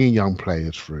 bringing young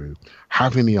players through,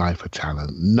 having the eye for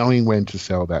talent, knowing when to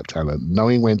sell that talent,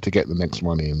 knowing when to get the next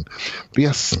one in. Be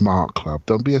a smart club.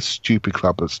 Don't be a stupid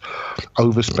club that's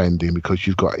overspending because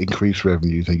you've got increased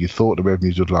revenues and you thought the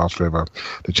revenues would last forever.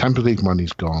 The Champions League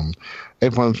money's gone.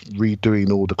 Everyone's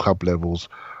redoing all the club levels.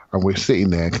 And we're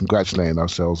sitting there congratulating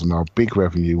ourselves on our big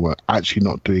revenue. We're actually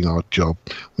not doing our job.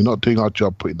 We're not doing our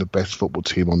job putting the best football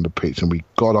team on the pitch, and we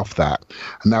got off that.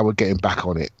 And now we're getting back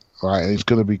on it, right? And it's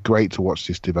going to be great to watch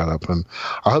this develop. And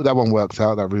I hope that one works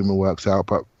out, that rumour works out.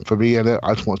 But for me, I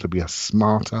just want to be a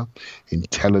smarter,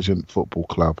 intelligent football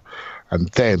club. And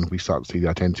then we start to see the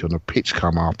identity on the pitch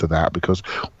come after that, because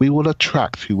we will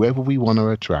attract whoever we want to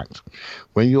attract.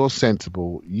 When you're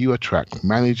sensible, you attract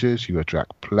managers, you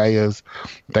attract players.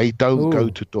 They don't go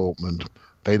to Dortmund.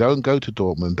 They don't go to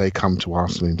Dortmund. They come to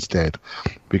Arsenal instead,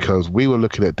 because we were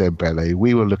looking at Dembele,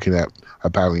 we were looking at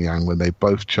Aubameyang when they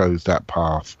both chose that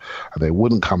path, and they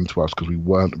wouldn't come to us because we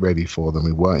weren't ready for them.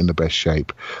 We weren't in the best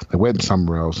shape. They went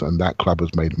somewhere else, and that club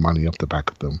has made money off the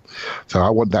back of them. So I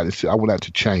want that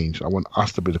to change. I want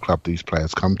us to be the club these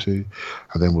players come to,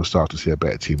 and then we'll start to see a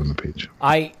better team on the pitch.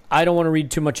 I don't want to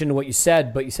read too much into what you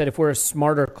said, but you said if we're a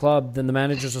smarter club, then the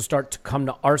managers will start to come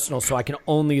to Arsenal. So I can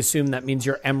only assume that means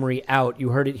you're Emery out. You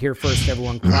heard it here first,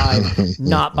 everyone. Clive,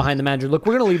 not behind the manager. Look,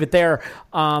 we're going to leave it there.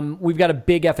 We've got a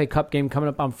big FA Cup game coming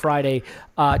up on Friday.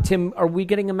 Tim, are we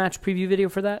getting a match preview video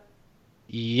for that?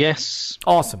 Yes.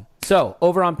 Awesome. So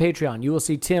over on Patreon, you will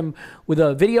see Tim with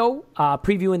a video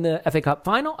previewing the FA Cup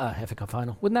final. FA Cup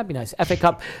final. Wouldn't that be nice? FA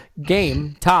Cup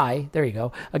game tie. There you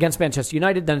go. Against Manchester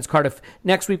United. Then it's Cardiff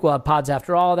next week. We'll have pods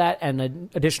after all of that and an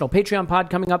additional Patreon pod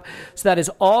coming up. So that is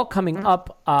all coming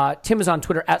up. Tim is on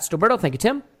Twitter at Stoberto. Thank you,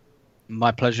 Tim.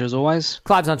 My pleasure as always.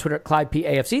 Clive's on Twitter at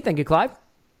ClivePAFC. Thank you, Clive.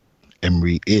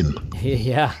 Emery in.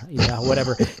 Yeah,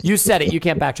 whatever. You said it. You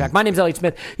can't backtrack. My name's Elliot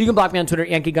Smith. You can block me on Twitter,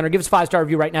 Yankee Gunner. Give us a 5-star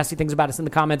review. Write nasty things about us in the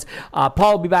comments.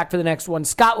 Paul will be back for the next one.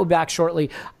 Scott will be back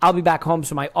shortly. I'll be back home,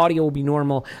 so my audio will be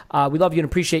normal. We love you and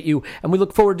appreciate you, and we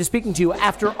look forward to speaking to you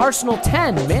after Arsenal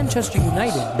 10, Manchester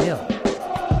United 0.